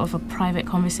sort of a private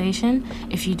conversation.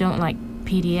 If you don't like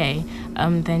PDA,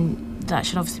 then that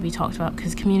should obviously be talked about,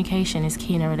 because communication is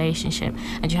key in a relationship,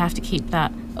 and you have to keep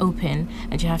that open,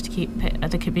 and you have to keep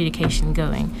the communication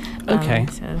going. Okay.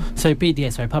 So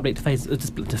PDA, sorry, public displays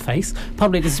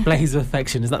of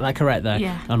affection. Is that correct there?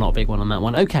 Yeah. I'm not a big one on that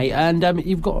one. Okay, and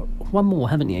you've got one more,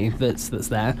 haven't you? That's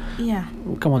there. Yeah.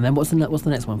 Come on then. What's the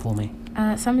next one for me?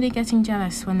 Somebody getting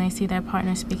jealous when they see their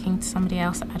partner speaking to somebody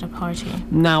else at a party.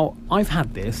 Now, I've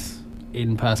had this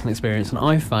in personal experience, and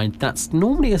I find that's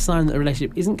normally a sign that a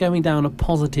relationship isn't going down a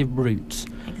positive route.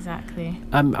 Exactly.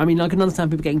 I mean, I can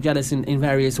understand people getting jealous in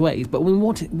various ways, but I mean,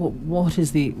 what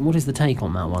is the take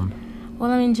on that one? Well,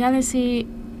 I mean, jealousy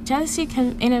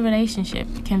can, in a relationship,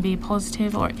 can be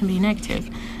positive or it can be negative,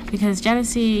 because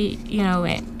jealousy,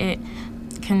 it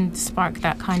can spark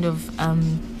that kind of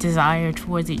desire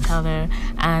towards each other,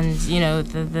 and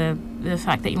the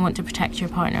fact that you want to protect your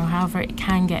partner. However, it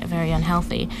can get very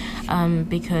unhealthy,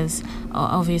 because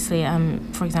obviously,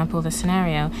 for example, the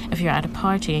scenario, if you're at a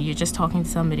party and you're just talking to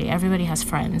somebody, everybody has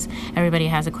friends, everybody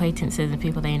has acquaintances and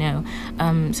people they know,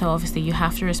 so obviously you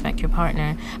have to respect your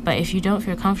partner, but if you don't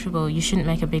feel comfortable, you shouldn't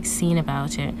make a big scene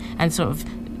about it and sort of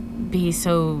be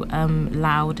so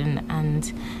loud,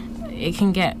 and it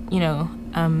can get,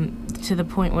 to the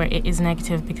point where it is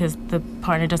negative because the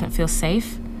partner doesn't feel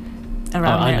safe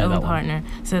around their own partner.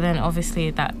 So then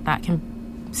obviously that can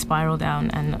spiral down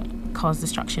and cause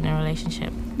destruction in a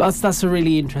relationship. That's a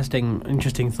really interesting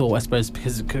thought, I suppose,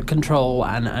 because control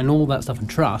and all that stuff and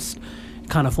trust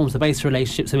kind of forms the base for a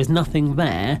relationship. So there's nothing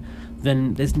there,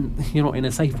 then you're not in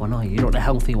a safe one, are you? You're not a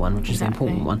healthy one, which is the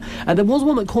important one. And there was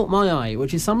one that caught my eye,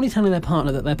 which is somebody telling their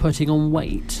partner that they're putting on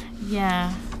weight.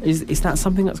 Yeah. Is that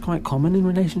something that's quite common in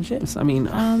relationships? I mean...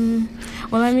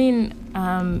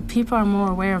 people are more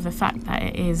aware of the fact that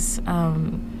it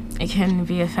it can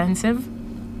be offensive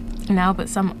now, but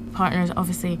some partners,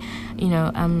 obviously,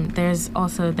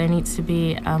 there needs to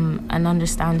be an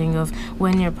understanding of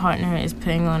when your partner is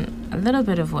putting on a little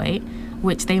bit of weight,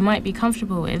 which they might be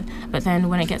comfortable with, but then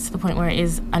when it gets to the point where it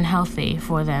is unhealthy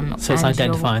for them. So it's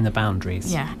identifying the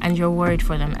boundaries. Yeah, and you're worried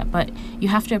for them. But you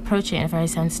have to approach it in a very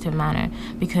sensitive manner,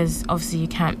 because obviously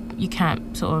you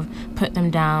can't sort of put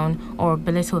them down or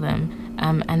belittle them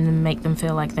and then make them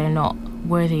feel like they're not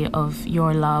worthy of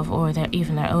your love or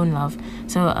even their own love.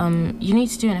 So you need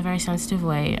to do it in a very sensitive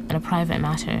way, in a private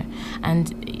matter.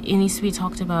 And it needs to be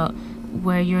talked about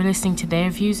where you're listening to their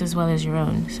views as well as your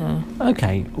own. So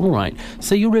okay, all right.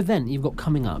 So your event you've got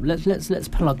coming up, let's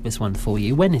plug this one for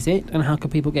you. When is it, and how can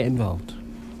people get involved?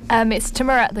 It's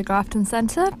tomorrow at the Grafton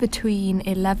Centre between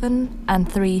 11 and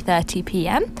 3:30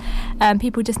 p.m.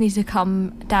 People just need to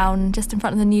come down just in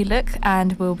front of the New Look,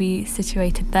 and we'll be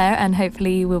situated there, and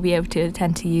hopefully we'll be able to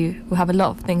attend to you. We'll have a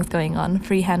lot of things going on: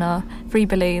 free henna, free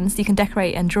balloons. You can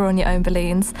decorate and draw on your own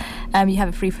balloons. You have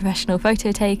a free professional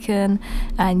photo taken,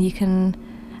 and you can...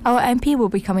 Our MP will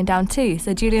be coming down too,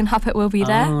 so Julian Huppert will be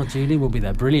there. Oh, Julie will be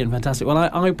there. Brilliant, fantastic. Well,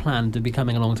 I plan to be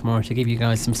coming along tomorrow to give you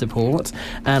guys some support,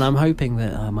 and I'm hoping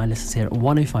that my listeners here at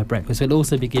 105 Breakfast will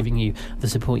also be giving you the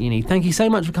support you need. Thank you so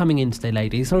much for coming in today,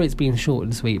 ladies. Sorry it's been short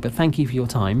and sweet, but thank you for your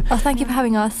time. Oh, thank you for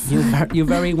having us. You're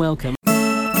very welcome.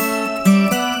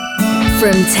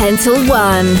 From 10 till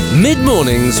 1.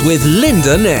 Mid-mornings with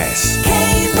Linda Ness.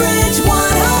 Cambridge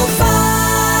 105.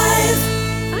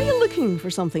 For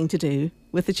something to do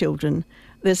with the children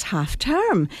this half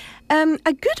term. A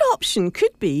good option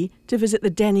could be to visit the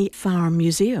Denny Farm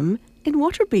Museum in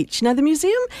Waterbeach. Now, the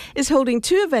museum is holding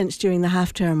 2 events during the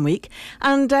half term week,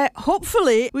 and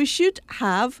hopefully we should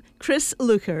have Chris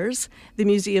Lookers, the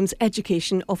museum's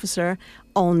education officer,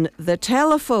 on the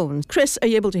telephone. Chris, are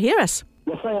you able to hear us?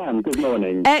 Yes, I am. Good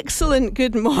morning. Excellent.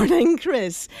 Good morning,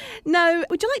 Chris. Now,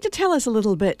 would you like to tell us a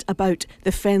little bit about the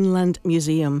Fenland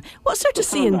Museum? What's there to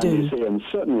see and do? Museum,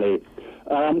 certainly.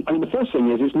 The first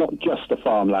thing is it's not just a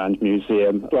farmland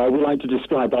museum. We like to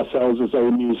describe ourselves as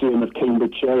a museum of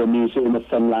Cambridgeshire, a museum of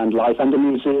Fenland life, and a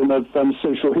museum of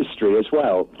social history as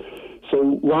well. So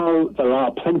while there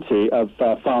are plenty of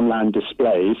farmland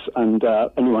displays, and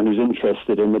anyone who's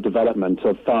interested in the development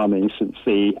of farming since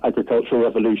the agricultural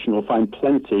revolution will find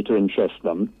plenty to interest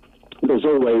them, there's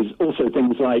always also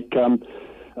things like a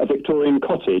Victorian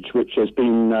cottage, which has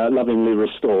been lovingly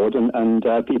restored, and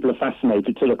people are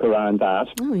fascinated to look around that.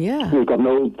 Oh, yeah. We've got an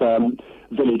old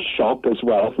village shop as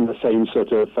well from the same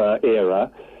sort of era.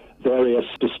 Various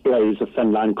displays of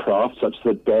Fenland crafts, such as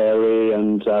the dairy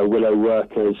and willow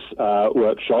workers'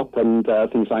 workshop and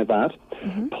things like that.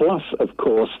 Mm-hmm. Plus, of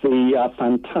course, the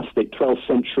fantastic 12th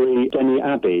century Denny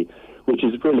Abbey, which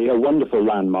is really a wonderful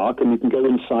landmark, and you can go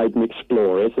inside and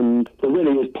explore it, and there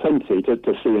really is plenty to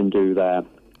see and do there.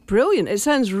 Brilliant. It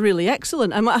sounds really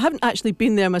excellent. I haven't actually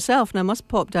been there myself, and I must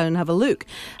pop down and have a look.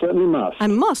 Certainly must. I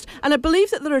must. And I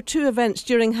believe that there are 2 events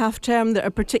during half-term that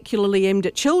are particularly aimed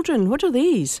at children. What are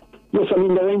these? Yes,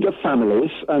 they're aimed at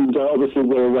families, and obviously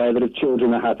we're aware that if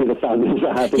children are happy, the families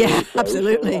are happy. Yeah, also.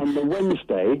 absolutely. So on the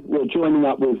Wednesday, we're joining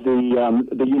up with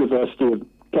the University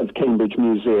of Cambridge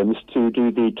Museums to do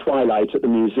the Twilight at the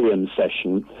Museum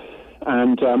session.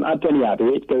 And at Denny Abbey,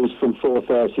 it goes from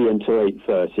 4:30 until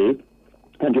 8:30.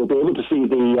 And you'll be able to see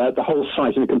the whole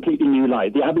site in a completely new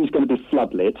light. The Abbey is going to be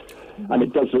floodlit, and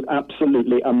it does look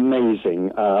absolutely amazing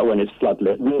when it's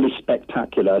floodlit. Really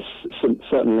spectacular,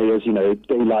 certainly as,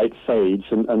 daylight fades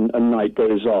and night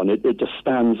goes on. It just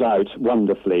stands out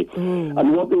wonderfully.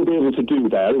 And what we'll be able to do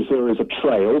there is a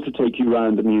trail to take you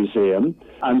around the museum,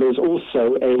 and there's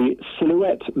also a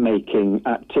silhouette-making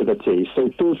activity. So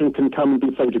children can come and be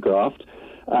photographed,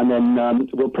 and then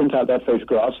we'll print out their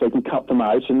photographs. They can cut them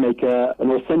out and make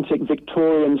an authentic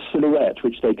Victorian silhouette,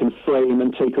 which they can frame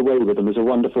and take away with them as a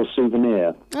wonderful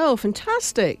souvenir. Oh,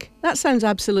 fantastic. That sounds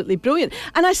absolutely brilliant.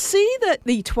 And I see that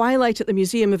the Twilight at the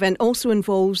Museum event also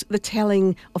involves the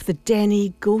telling of the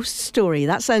Denny ghost story.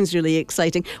 That sounds really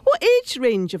exciting. What age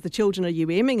range of the children are you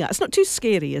aiming at? It's not too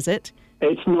scary, is it?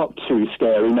 It's not too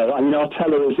scary, no. I mean, our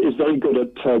teller is very good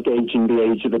at gauging the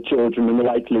age of the children and the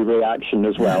likely reaction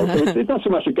as well. So it's not so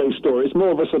much a ghost story, it's more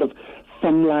of a sort of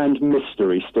Funland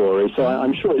mystery story, so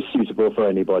I'm sure it's suitable for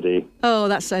anybody. Oh,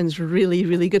 that sounds really,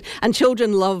 really good. And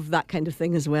children love that kind of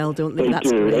thing as well, don't they? That's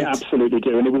do, great. they absolutely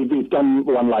do. And we've done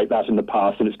one like that in the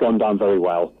past, and it's gone down very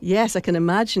well. Yes, I can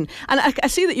imagine. And I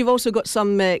see that you've also got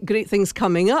some great things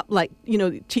coming up, like,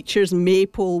 teachers'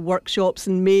 maypole workshops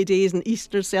and May Days and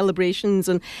Easter celebrations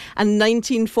and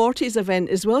 1940s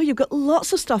event as well. You've got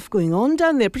lots of stuff going on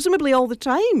down there, presumably all the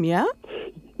time, yeah?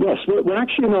 Yes, we're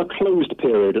actually in our closed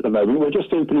period at the moment. We're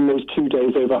just opening those 2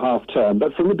 days over half term,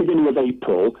 but from the beginning of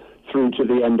April through to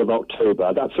the end of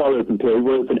October, that's our open period.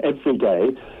 We're open every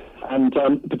day, and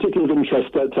particularly of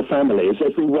interest to families,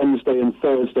 every Wednesday and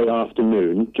Thursday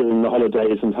afternoon during the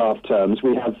holidays and half terms,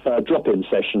 we have drop-in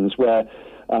sessions where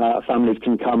families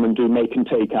can come and do make and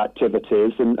take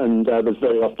activities, and there's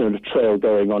very often a trail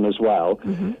going on as well.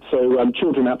 Mm-hmm. So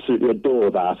children absolutely adore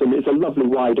that, and it's a lovely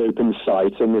wide open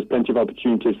site, and there's plenty of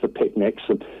opportunities for picnics,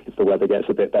 if the weather gets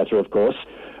a bit better, of course.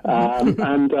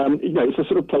 It's a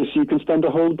sort of place you can spend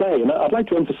a whole day. And I'd like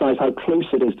to emphasise how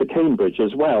close it is to Cambridge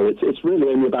as well. It's really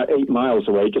only about 8 miles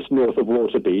away, just north of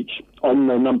Waterbeach, on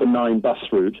the number 9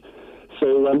 bus route.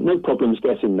 So no problems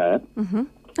getting there. Mm-hmm.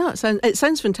 Oh, it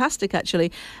sounds fantastic, actually.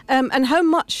 And how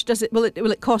much will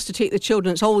it cost to take the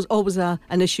children? It's always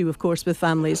an issue, of course, with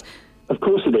families. Of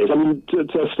course it is. I mean,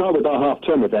 to start with our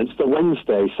half-term events, the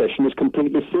Wednesday session is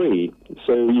completely free,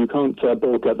 so you can't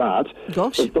balk at that.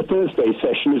 Gosh. The Thursday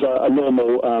session is a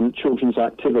normal children's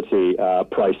activity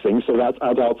pricing, so that's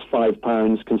adults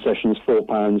 £5, concessions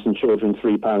 £4, and children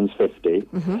 £3.50.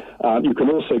 Mm-hmm. You can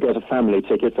also get a family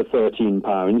ticket for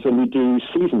 £13, and we do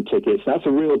season tickets. That's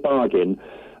a real bargain.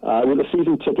 With a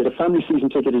season ticket, a family season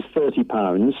ticket is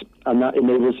 £30, and that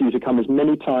enables you to come as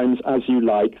many times as you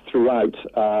like throughout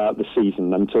the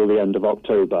season until the end of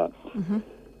October. Mm-hmm.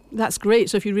 That's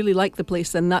great. So if you really like the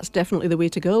place, then that's definitely the way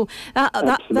to go.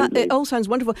 That it all sounds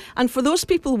wonderful. And for those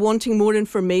people wanting more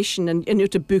information and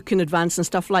to book in advance and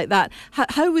stuff like that,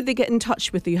 how would they get in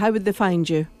touch with you? How would they find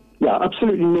you? Yeah,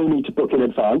 absolutely no need to book in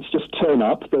advance. Just turn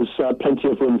up. There's plenty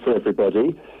of room for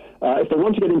everybody. If they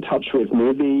want to get in touch with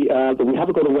me, we have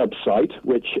got a website,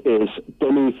 which is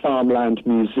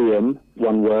dennyfarmlandmuseum,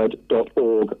 one word,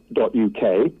 .org.uk.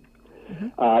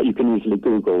 Mm-hmm. You can easily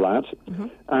Google that. Mm-hmm.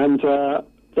 And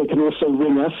they can also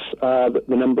ring us.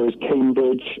 The number is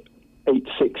Cambridge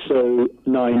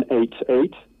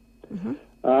 860-988,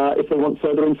 if they want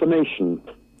further information.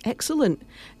 Excellent.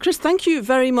 Chris, thank you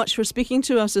very much for speaking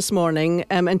to us this morning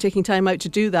and taking time out to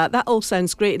do that. That all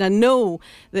sounds great. And I know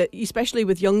that, especially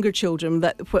with younger children,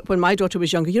 that when my daughter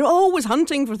was younger, you're always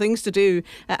hunting for things to do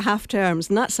at half terms.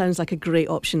 And that sounds like a great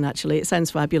option, actually. It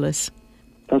sounds fabulous.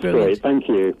 That's great. Thank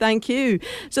you. Thank you.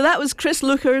 So that was Chris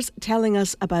Lookers telling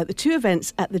us about the 2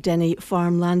 events at the Denny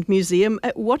Farmland Museum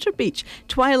at Waterbeach.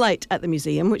 Twilight at the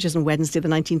museum, which is on Wednesday the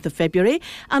 19th of February,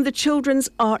 and the Children's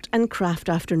Art and Craft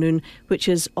Afternoon, which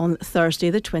is on Thursday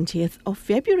the 20th of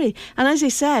February. And as I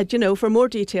said, for more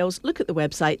details, look at the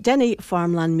website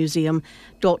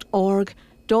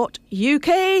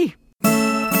dennyfarmlandmuseum.org.uk.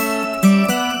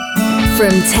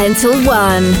 From 10 till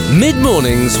 1.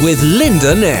 Mid-mornings with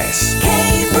Linda Ness.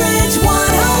 Cambridge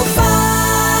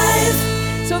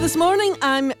 105. So this morning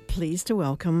I'm pleased to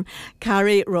welcome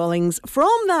Carrie Rawlings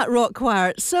from that rock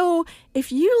choir. So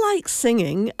if you like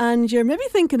singing and you're maybe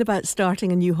thinking about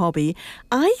starting a new hobby,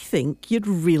 I think you'd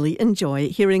really enjoy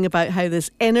hearing about how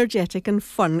this energetic and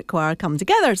fun choir come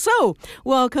together. So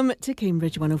welcome to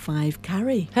Cambridge 105,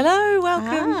 Carrie. Hello,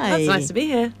 welcome. Hi. That's nice to be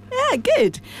here. Yeah,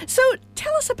 good. So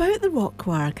tell us about the rock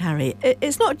choir, Carrie.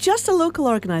 It's not just a local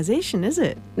organisation, is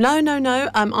it? No.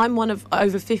 I'm one of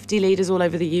over 50 leaders all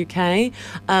over the UK.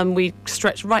 We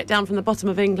stretch right down from the bottom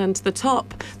of England to the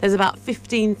top. There's about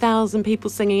 15,000 people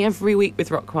singing every week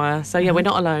with rock choir. So yeah, we're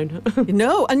not alone.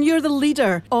 No, and you're the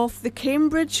leader of the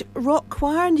Cambridge Rock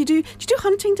Choir, and do you do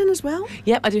Huntingdon as well?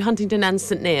 Yep, I do Huntingdon and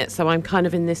St Neots, so I'm kind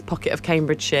of in this pocket of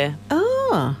Cambridgeshire.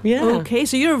 Ah, yeah. Okay,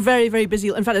 so you're very, very busy.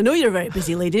 In fact, I know you're a very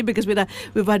busy lady because we've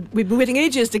been waiting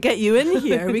ages to get you in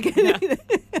here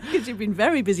because you've been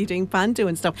very busy doing panto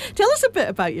and stuff. Tell us a bit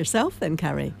about yourself then,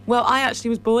 Carrie. Well, I actually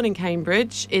was born in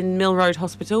Cambridge in Mill Road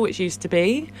Hospital, which used to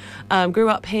be. Grew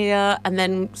up here and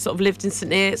then sort of lived in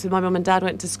St Neots with my mum and dad,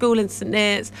 went to school in St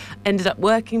Neots, ended up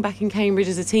working back in Cambridge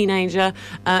as a teenager,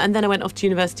 and then I went off to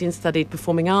university and studied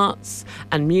performing arts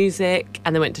and music,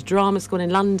 and then went to drama school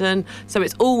in London. So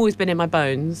it's always been in my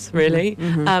bones, really.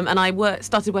 Mm-hmm. And I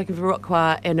started working for Rock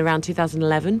Choir in around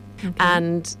 2011,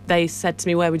 and they said to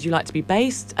me, where would you like to be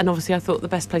based? best. And obviously I thought the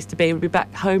best place to be would be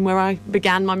back home where I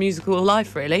began my musical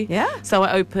life, really. Yeah. So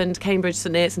I opened Cambridge,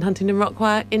 St Neots and Huntingdon Rock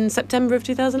Choir in September of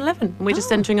 2011. And we're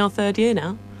just entering our third year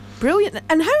now. Brilliant.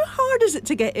 And how hard is it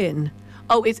to get in?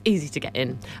 Oh, it's easy to get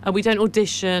in. We don't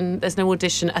audition. There's no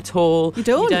audition at all. You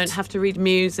don't? You don't have to read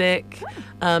music.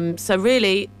 So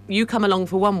really, you come along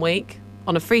for 1 week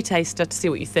on a free taster to see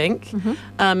what you think.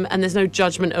 And there's no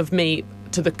judgment of me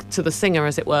to the singer,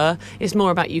 as it were. It's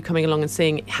more about you coming along and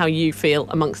seeing how you feel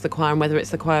amongst the choir and whether it's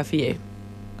the choir for you.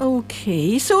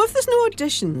 Okay, so if there's no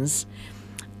auditions,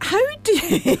 how do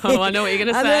you... Oh, I know what you're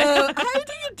going to say. How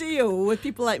do you deal with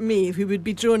people like me who would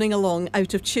be droning along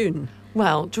out of tune?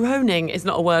 Well, droning is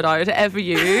not a word I would ever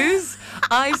use.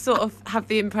 I sort of have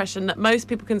the impression that most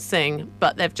people can sing,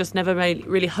 but they've just never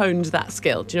really honed that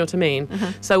skill. Do you know what I mean?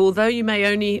 So although you may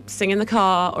only sing in the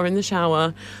car or in the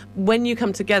shower, when you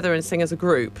come together and sing as a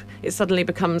group, it suddenly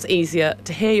becomes easier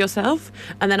to hear yourself,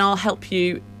 and then I'll help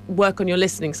you work on your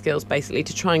listening skills, basically,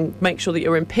 to try and make sure that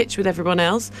you're in pitch with everyone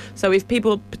else. So if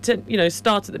people,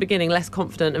 start at the beginning less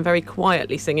confident and very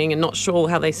quietly singing and not sure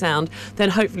how they sound, then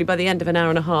hopefully by the end of an hour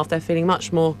and a half they're feeling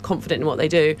much more confident in what they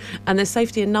do. And there's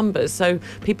safety in numbers, so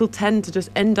people tend to just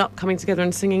end up coming together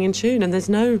and singing in tune, and there's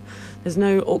no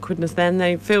awkwardness then.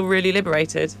 They feel really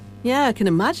liberated. Yeah, I can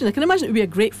imagine. It would be a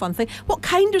great fun thing. What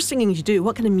kind of singing do you do?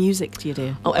 What kind of music do you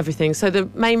do? Oh, everything. So the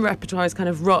main repertoire is kind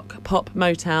of rock, pop,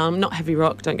 Motown. Not heavy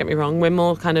rock, don't get me wrong. We're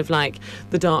more kind of like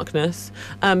the darkness.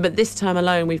 But this time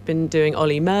alone, we've been doing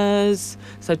Ollie Murs,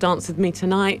 so Dance With Me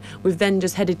Tonight. We've then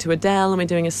just headed to Adele and we're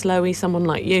doing a slowie, Someone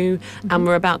Like You. And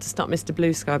we're about to start Mr.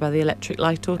 Blue Sky by the Electric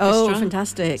Light Orchestra. Oh,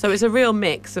 fantastic. So it's a real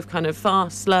mix of kind of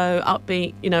fast, slow,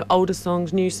 upbeat, older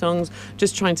songs, new songs,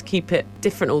 just trying to keep it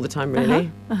different all the time,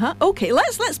 really. Okay,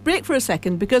 let's break for a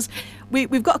second, because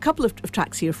we've got a couple of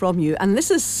tracks here from you, and this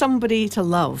is Somebody to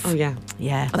Love. Oh, yeah.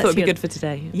 Yeah. I thought it'd be good for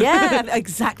today. Yeah,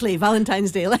 exactly.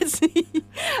 Valentine's Day. Let's see.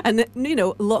 And,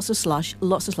 lots of slush,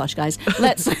 guys.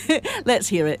 Let's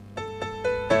hear it.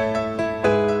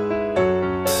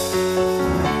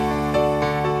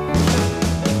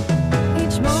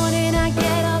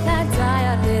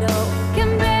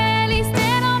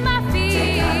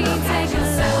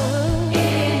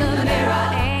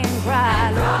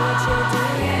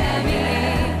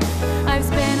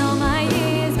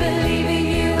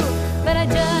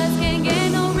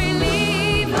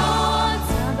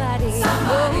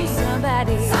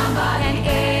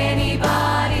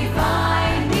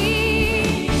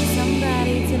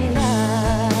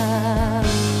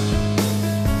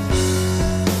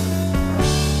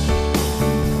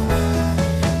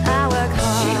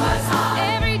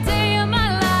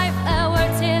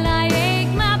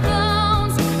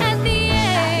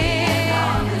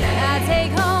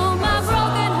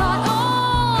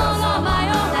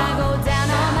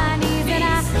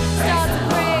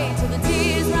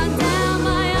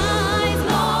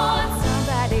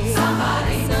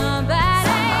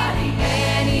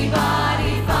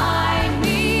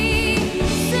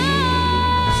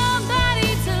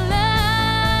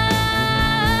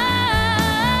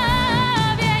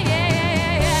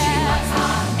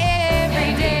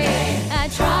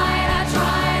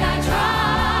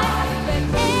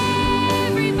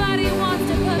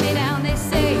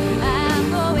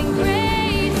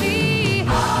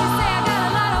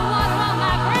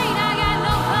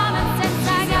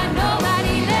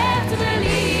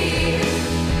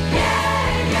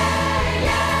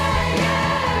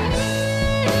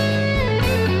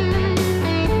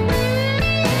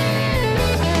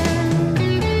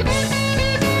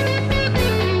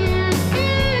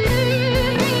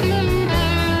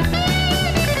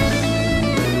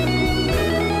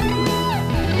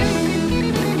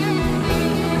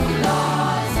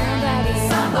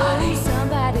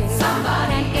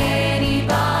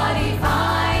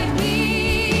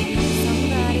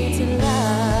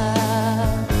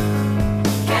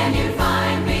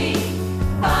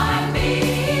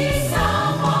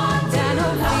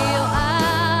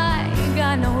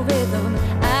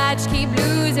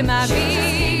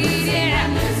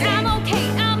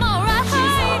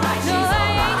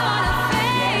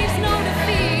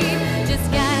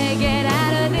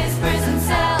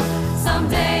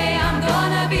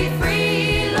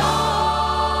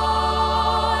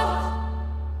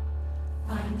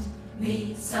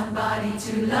 Somebody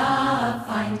to love,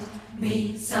 find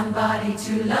me somebody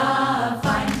to love,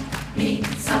 find me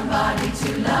somebody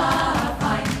to love,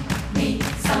 find me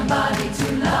somebody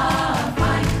to love,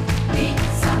 find me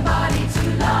somebody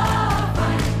to love,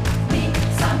 find me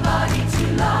somebody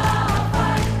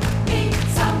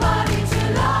to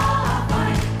love,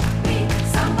 find me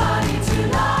somebody to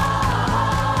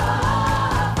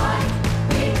love, find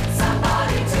me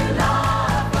somebody to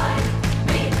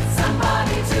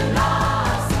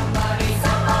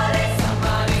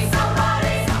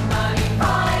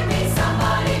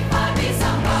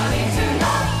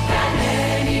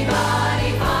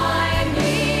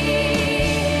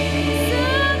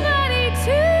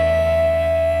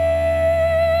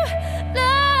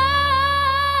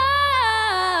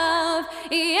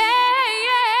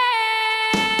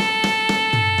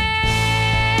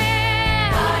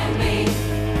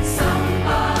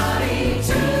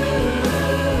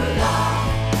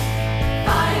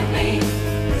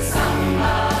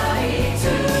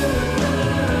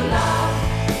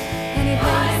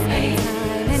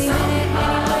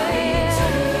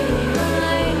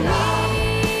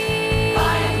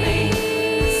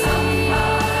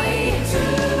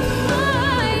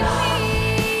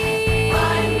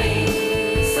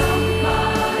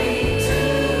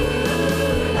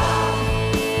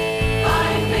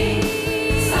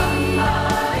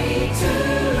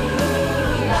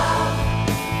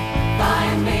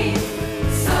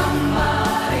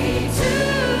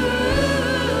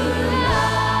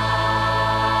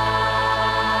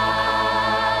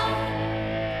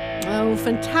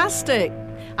fantastic.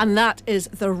 And that is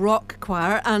the Rock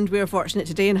Choir, and we're fortunate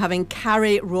today in having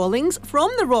Carrie Rawlings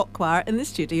from the Rock Choir in the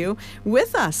studio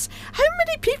with us. How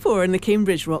many people are in the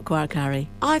Cambridge Rock Choir, Carrie?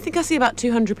 I think I see about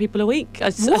 200 people a week. I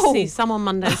see some on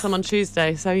Monday, some on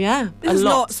Tuesday. So yeah, this is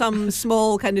not some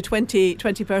small kind of 20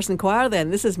 person choir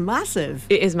then. This is massive.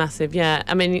 It is massive, yeah.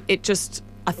 I mean,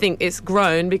 I think it's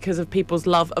grown because of people's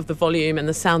love of the volume and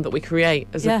the sound that we create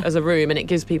as a room, and it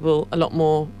gives people a lot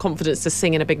more confidence to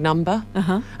sing in a big number.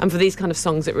 And for these kind of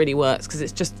songs it really works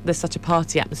because there's such a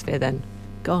party atmosphere then.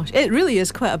 Gosh, it really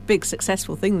is quite a big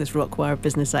successful thing, this rock choir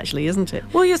business, actually, isn't it?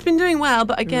 Well, yeah, it's been doing well,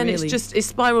 but again, really? it's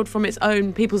spiralled from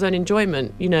people's own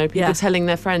enjoyment, people telling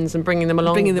their friends and bringing them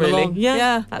along.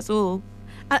 Yeah, that's all.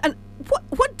 And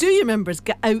what do your members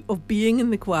get out of being in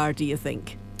the choir, do you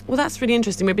think? Well, that's really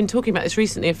interesting. We've been talking about this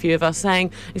recently, a few of us,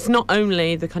 saying it's not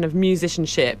only the kind of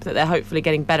musicianship that they're hopefully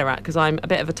getting better at, because I'm a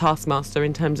bit of a taskmaster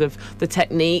in terms of the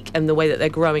technique and the way that they're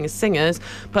growing as singers,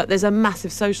 but there's a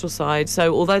massive social side.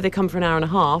 So although they come for an hour and a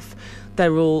half,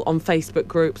 they're all on Facebook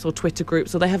groups or Twitter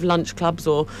groups, or they have lunch clubs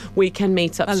or weekend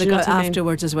meetups. And they go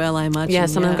afterwards as well, I imagine. Yeah,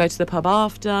 some of them go to the pub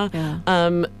after.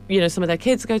 Yeah. Some of their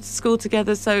kids go to school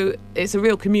together, so it's a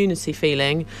real community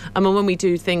feeling. And when we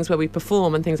do things where we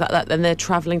perform and things like that, then they're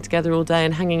travelling together all day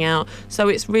and hanging out. So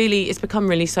it's become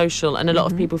really social, and a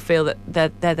lot of people feel that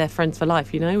they're their friends for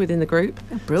life, within the group.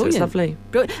 Oh, brilliant. So it's lovely.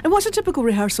 Brilliant. And what's a typical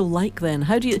rehearsal like then?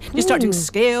 How do you start doing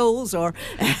scales or?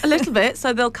 A little bit.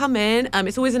 So they'll come in.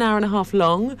 It's always an hour and a half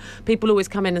long. People always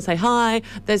come in and say hi.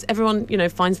 Everyone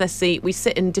finds their seat. We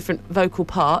sit in different vocal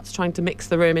parts, trying to mix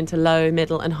the room into low,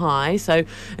 middle and high. So,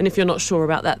 and if you're not sure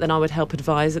about that, then I would help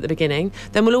advise at the beginning.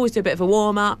 Then we'll always do a bit of a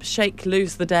warm-up, shake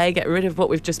loose the day, get rid of what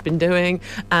we've just been doing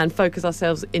and focus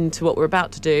ourselves into what we're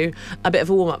about to do. A bit of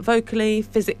a warm-up vocally,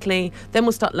 physically. Then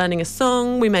we'll start learning a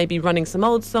song. We may be running some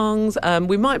old songs.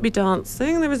 We might be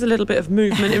dancing. There is a little bit of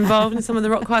movement involved in some of the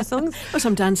rock choir songs. Or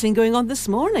some dancing going on this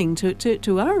morning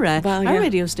to our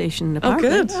radio station. Apparently.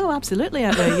 Oh, good. Oh, absolutely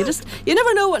out there. You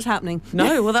never know what's happening.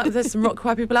 No, well, there's some rock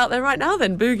choir people out there right now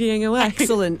then, boogieing away.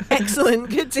 Excellent.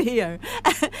 Good to hear.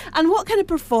 And what kind of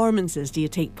performances do you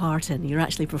take part in, your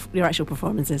actual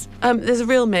performances? There's a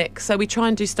real mix. So we try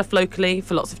and do stuff locally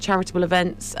for lots of charitable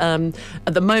events. At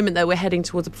the moment, though, we're heading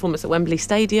towards a performance at Wembley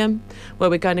Stadium, where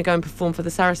we're going to go and perform for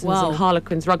the Saracens and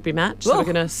Harlequins rugby match. So we're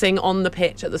going to sing on the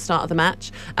pitch at the start of the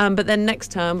match. But then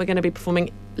next term, we're going to be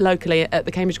performing locally at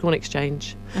the Cambridge Corn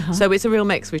Exchange. So it's a real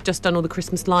mix. We've just done all the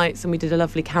Christmas lights and we did a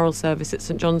lovely carol service at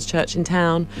St John's Church in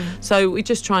town. So we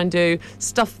just try and do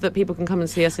stuff that people can come and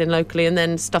see us in locally, and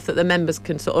then stuff that the members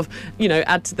can sort of,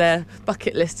 add to their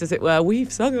bucket list, as it were.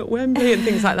 We've sung at Wembley and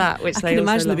things like that, which I can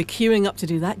imagine they'll be queuing up to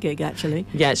do that gig, actually.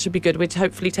 Yeah, it should be good. We're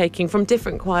hopefully taking from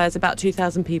different choirs about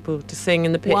 2,000 people to sing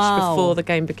in the pitch before the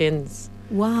game begins.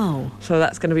 Wow. So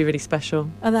that's going to be really special.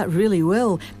 And that really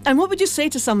will. And what would you say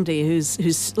to somebody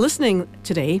who's listening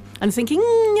today and thinking,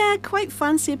 quite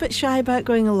fancy, a bit shy about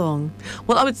going along?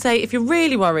 Well, I would say if you're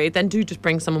really worried, then do just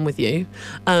bring someone with you.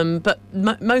 But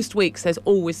most weeks there's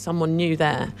always someone new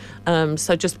there.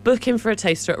 So just book in for a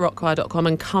taster at rockchoir.com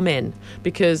and come in,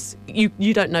 because you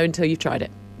don't know until you've tried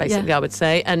it. Basically, I would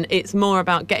say. And it's more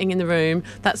about getting in the room.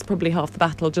 That's probably half the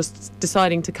battle, just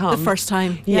deciding to come. The first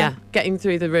time. Yeah, getting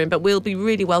through the room. But we'll be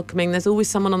really welcoming. There's always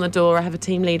someone on the door. I have a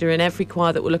team leader in every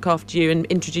choir that will look after you and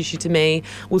introduce you to me.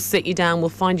 We'll sit you down. We'll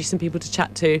find you some people to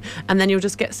chat to. And then you'll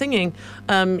just get singing.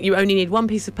 You only need one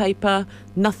piece of paper,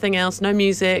 nothing else, no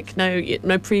music,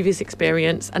 no previous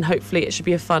experience. And hopefully it should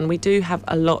be a fun. We do have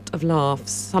a lot of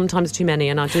laughs, sometimes too many,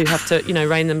 and I do have to,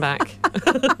 rein them back.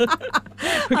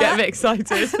 We get a bit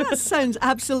excited. That sounds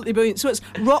absolutely brilliant. So it's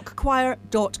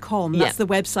rockchoir.com. That's the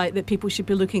website that people should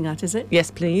be looking at, is it? Yes,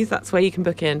 please. That's where you can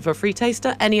book in for a free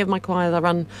taster. Any of my choirs, I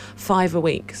run 5 a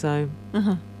week. So.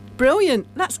 Brilliant.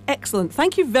 That's excellent.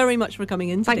 Thank you very much for coming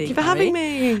in today. Thank you for having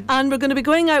me. And we're going to be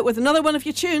going out with another one of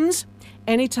your tunes,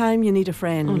 Anytime You Need a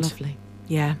Friend. Oh, lovely.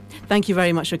 Yeah. Thank you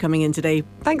very much for coming in today.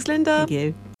 Thanks, Linda. Thank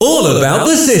you. All about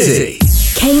the city.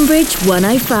 Cambridge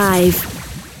 105.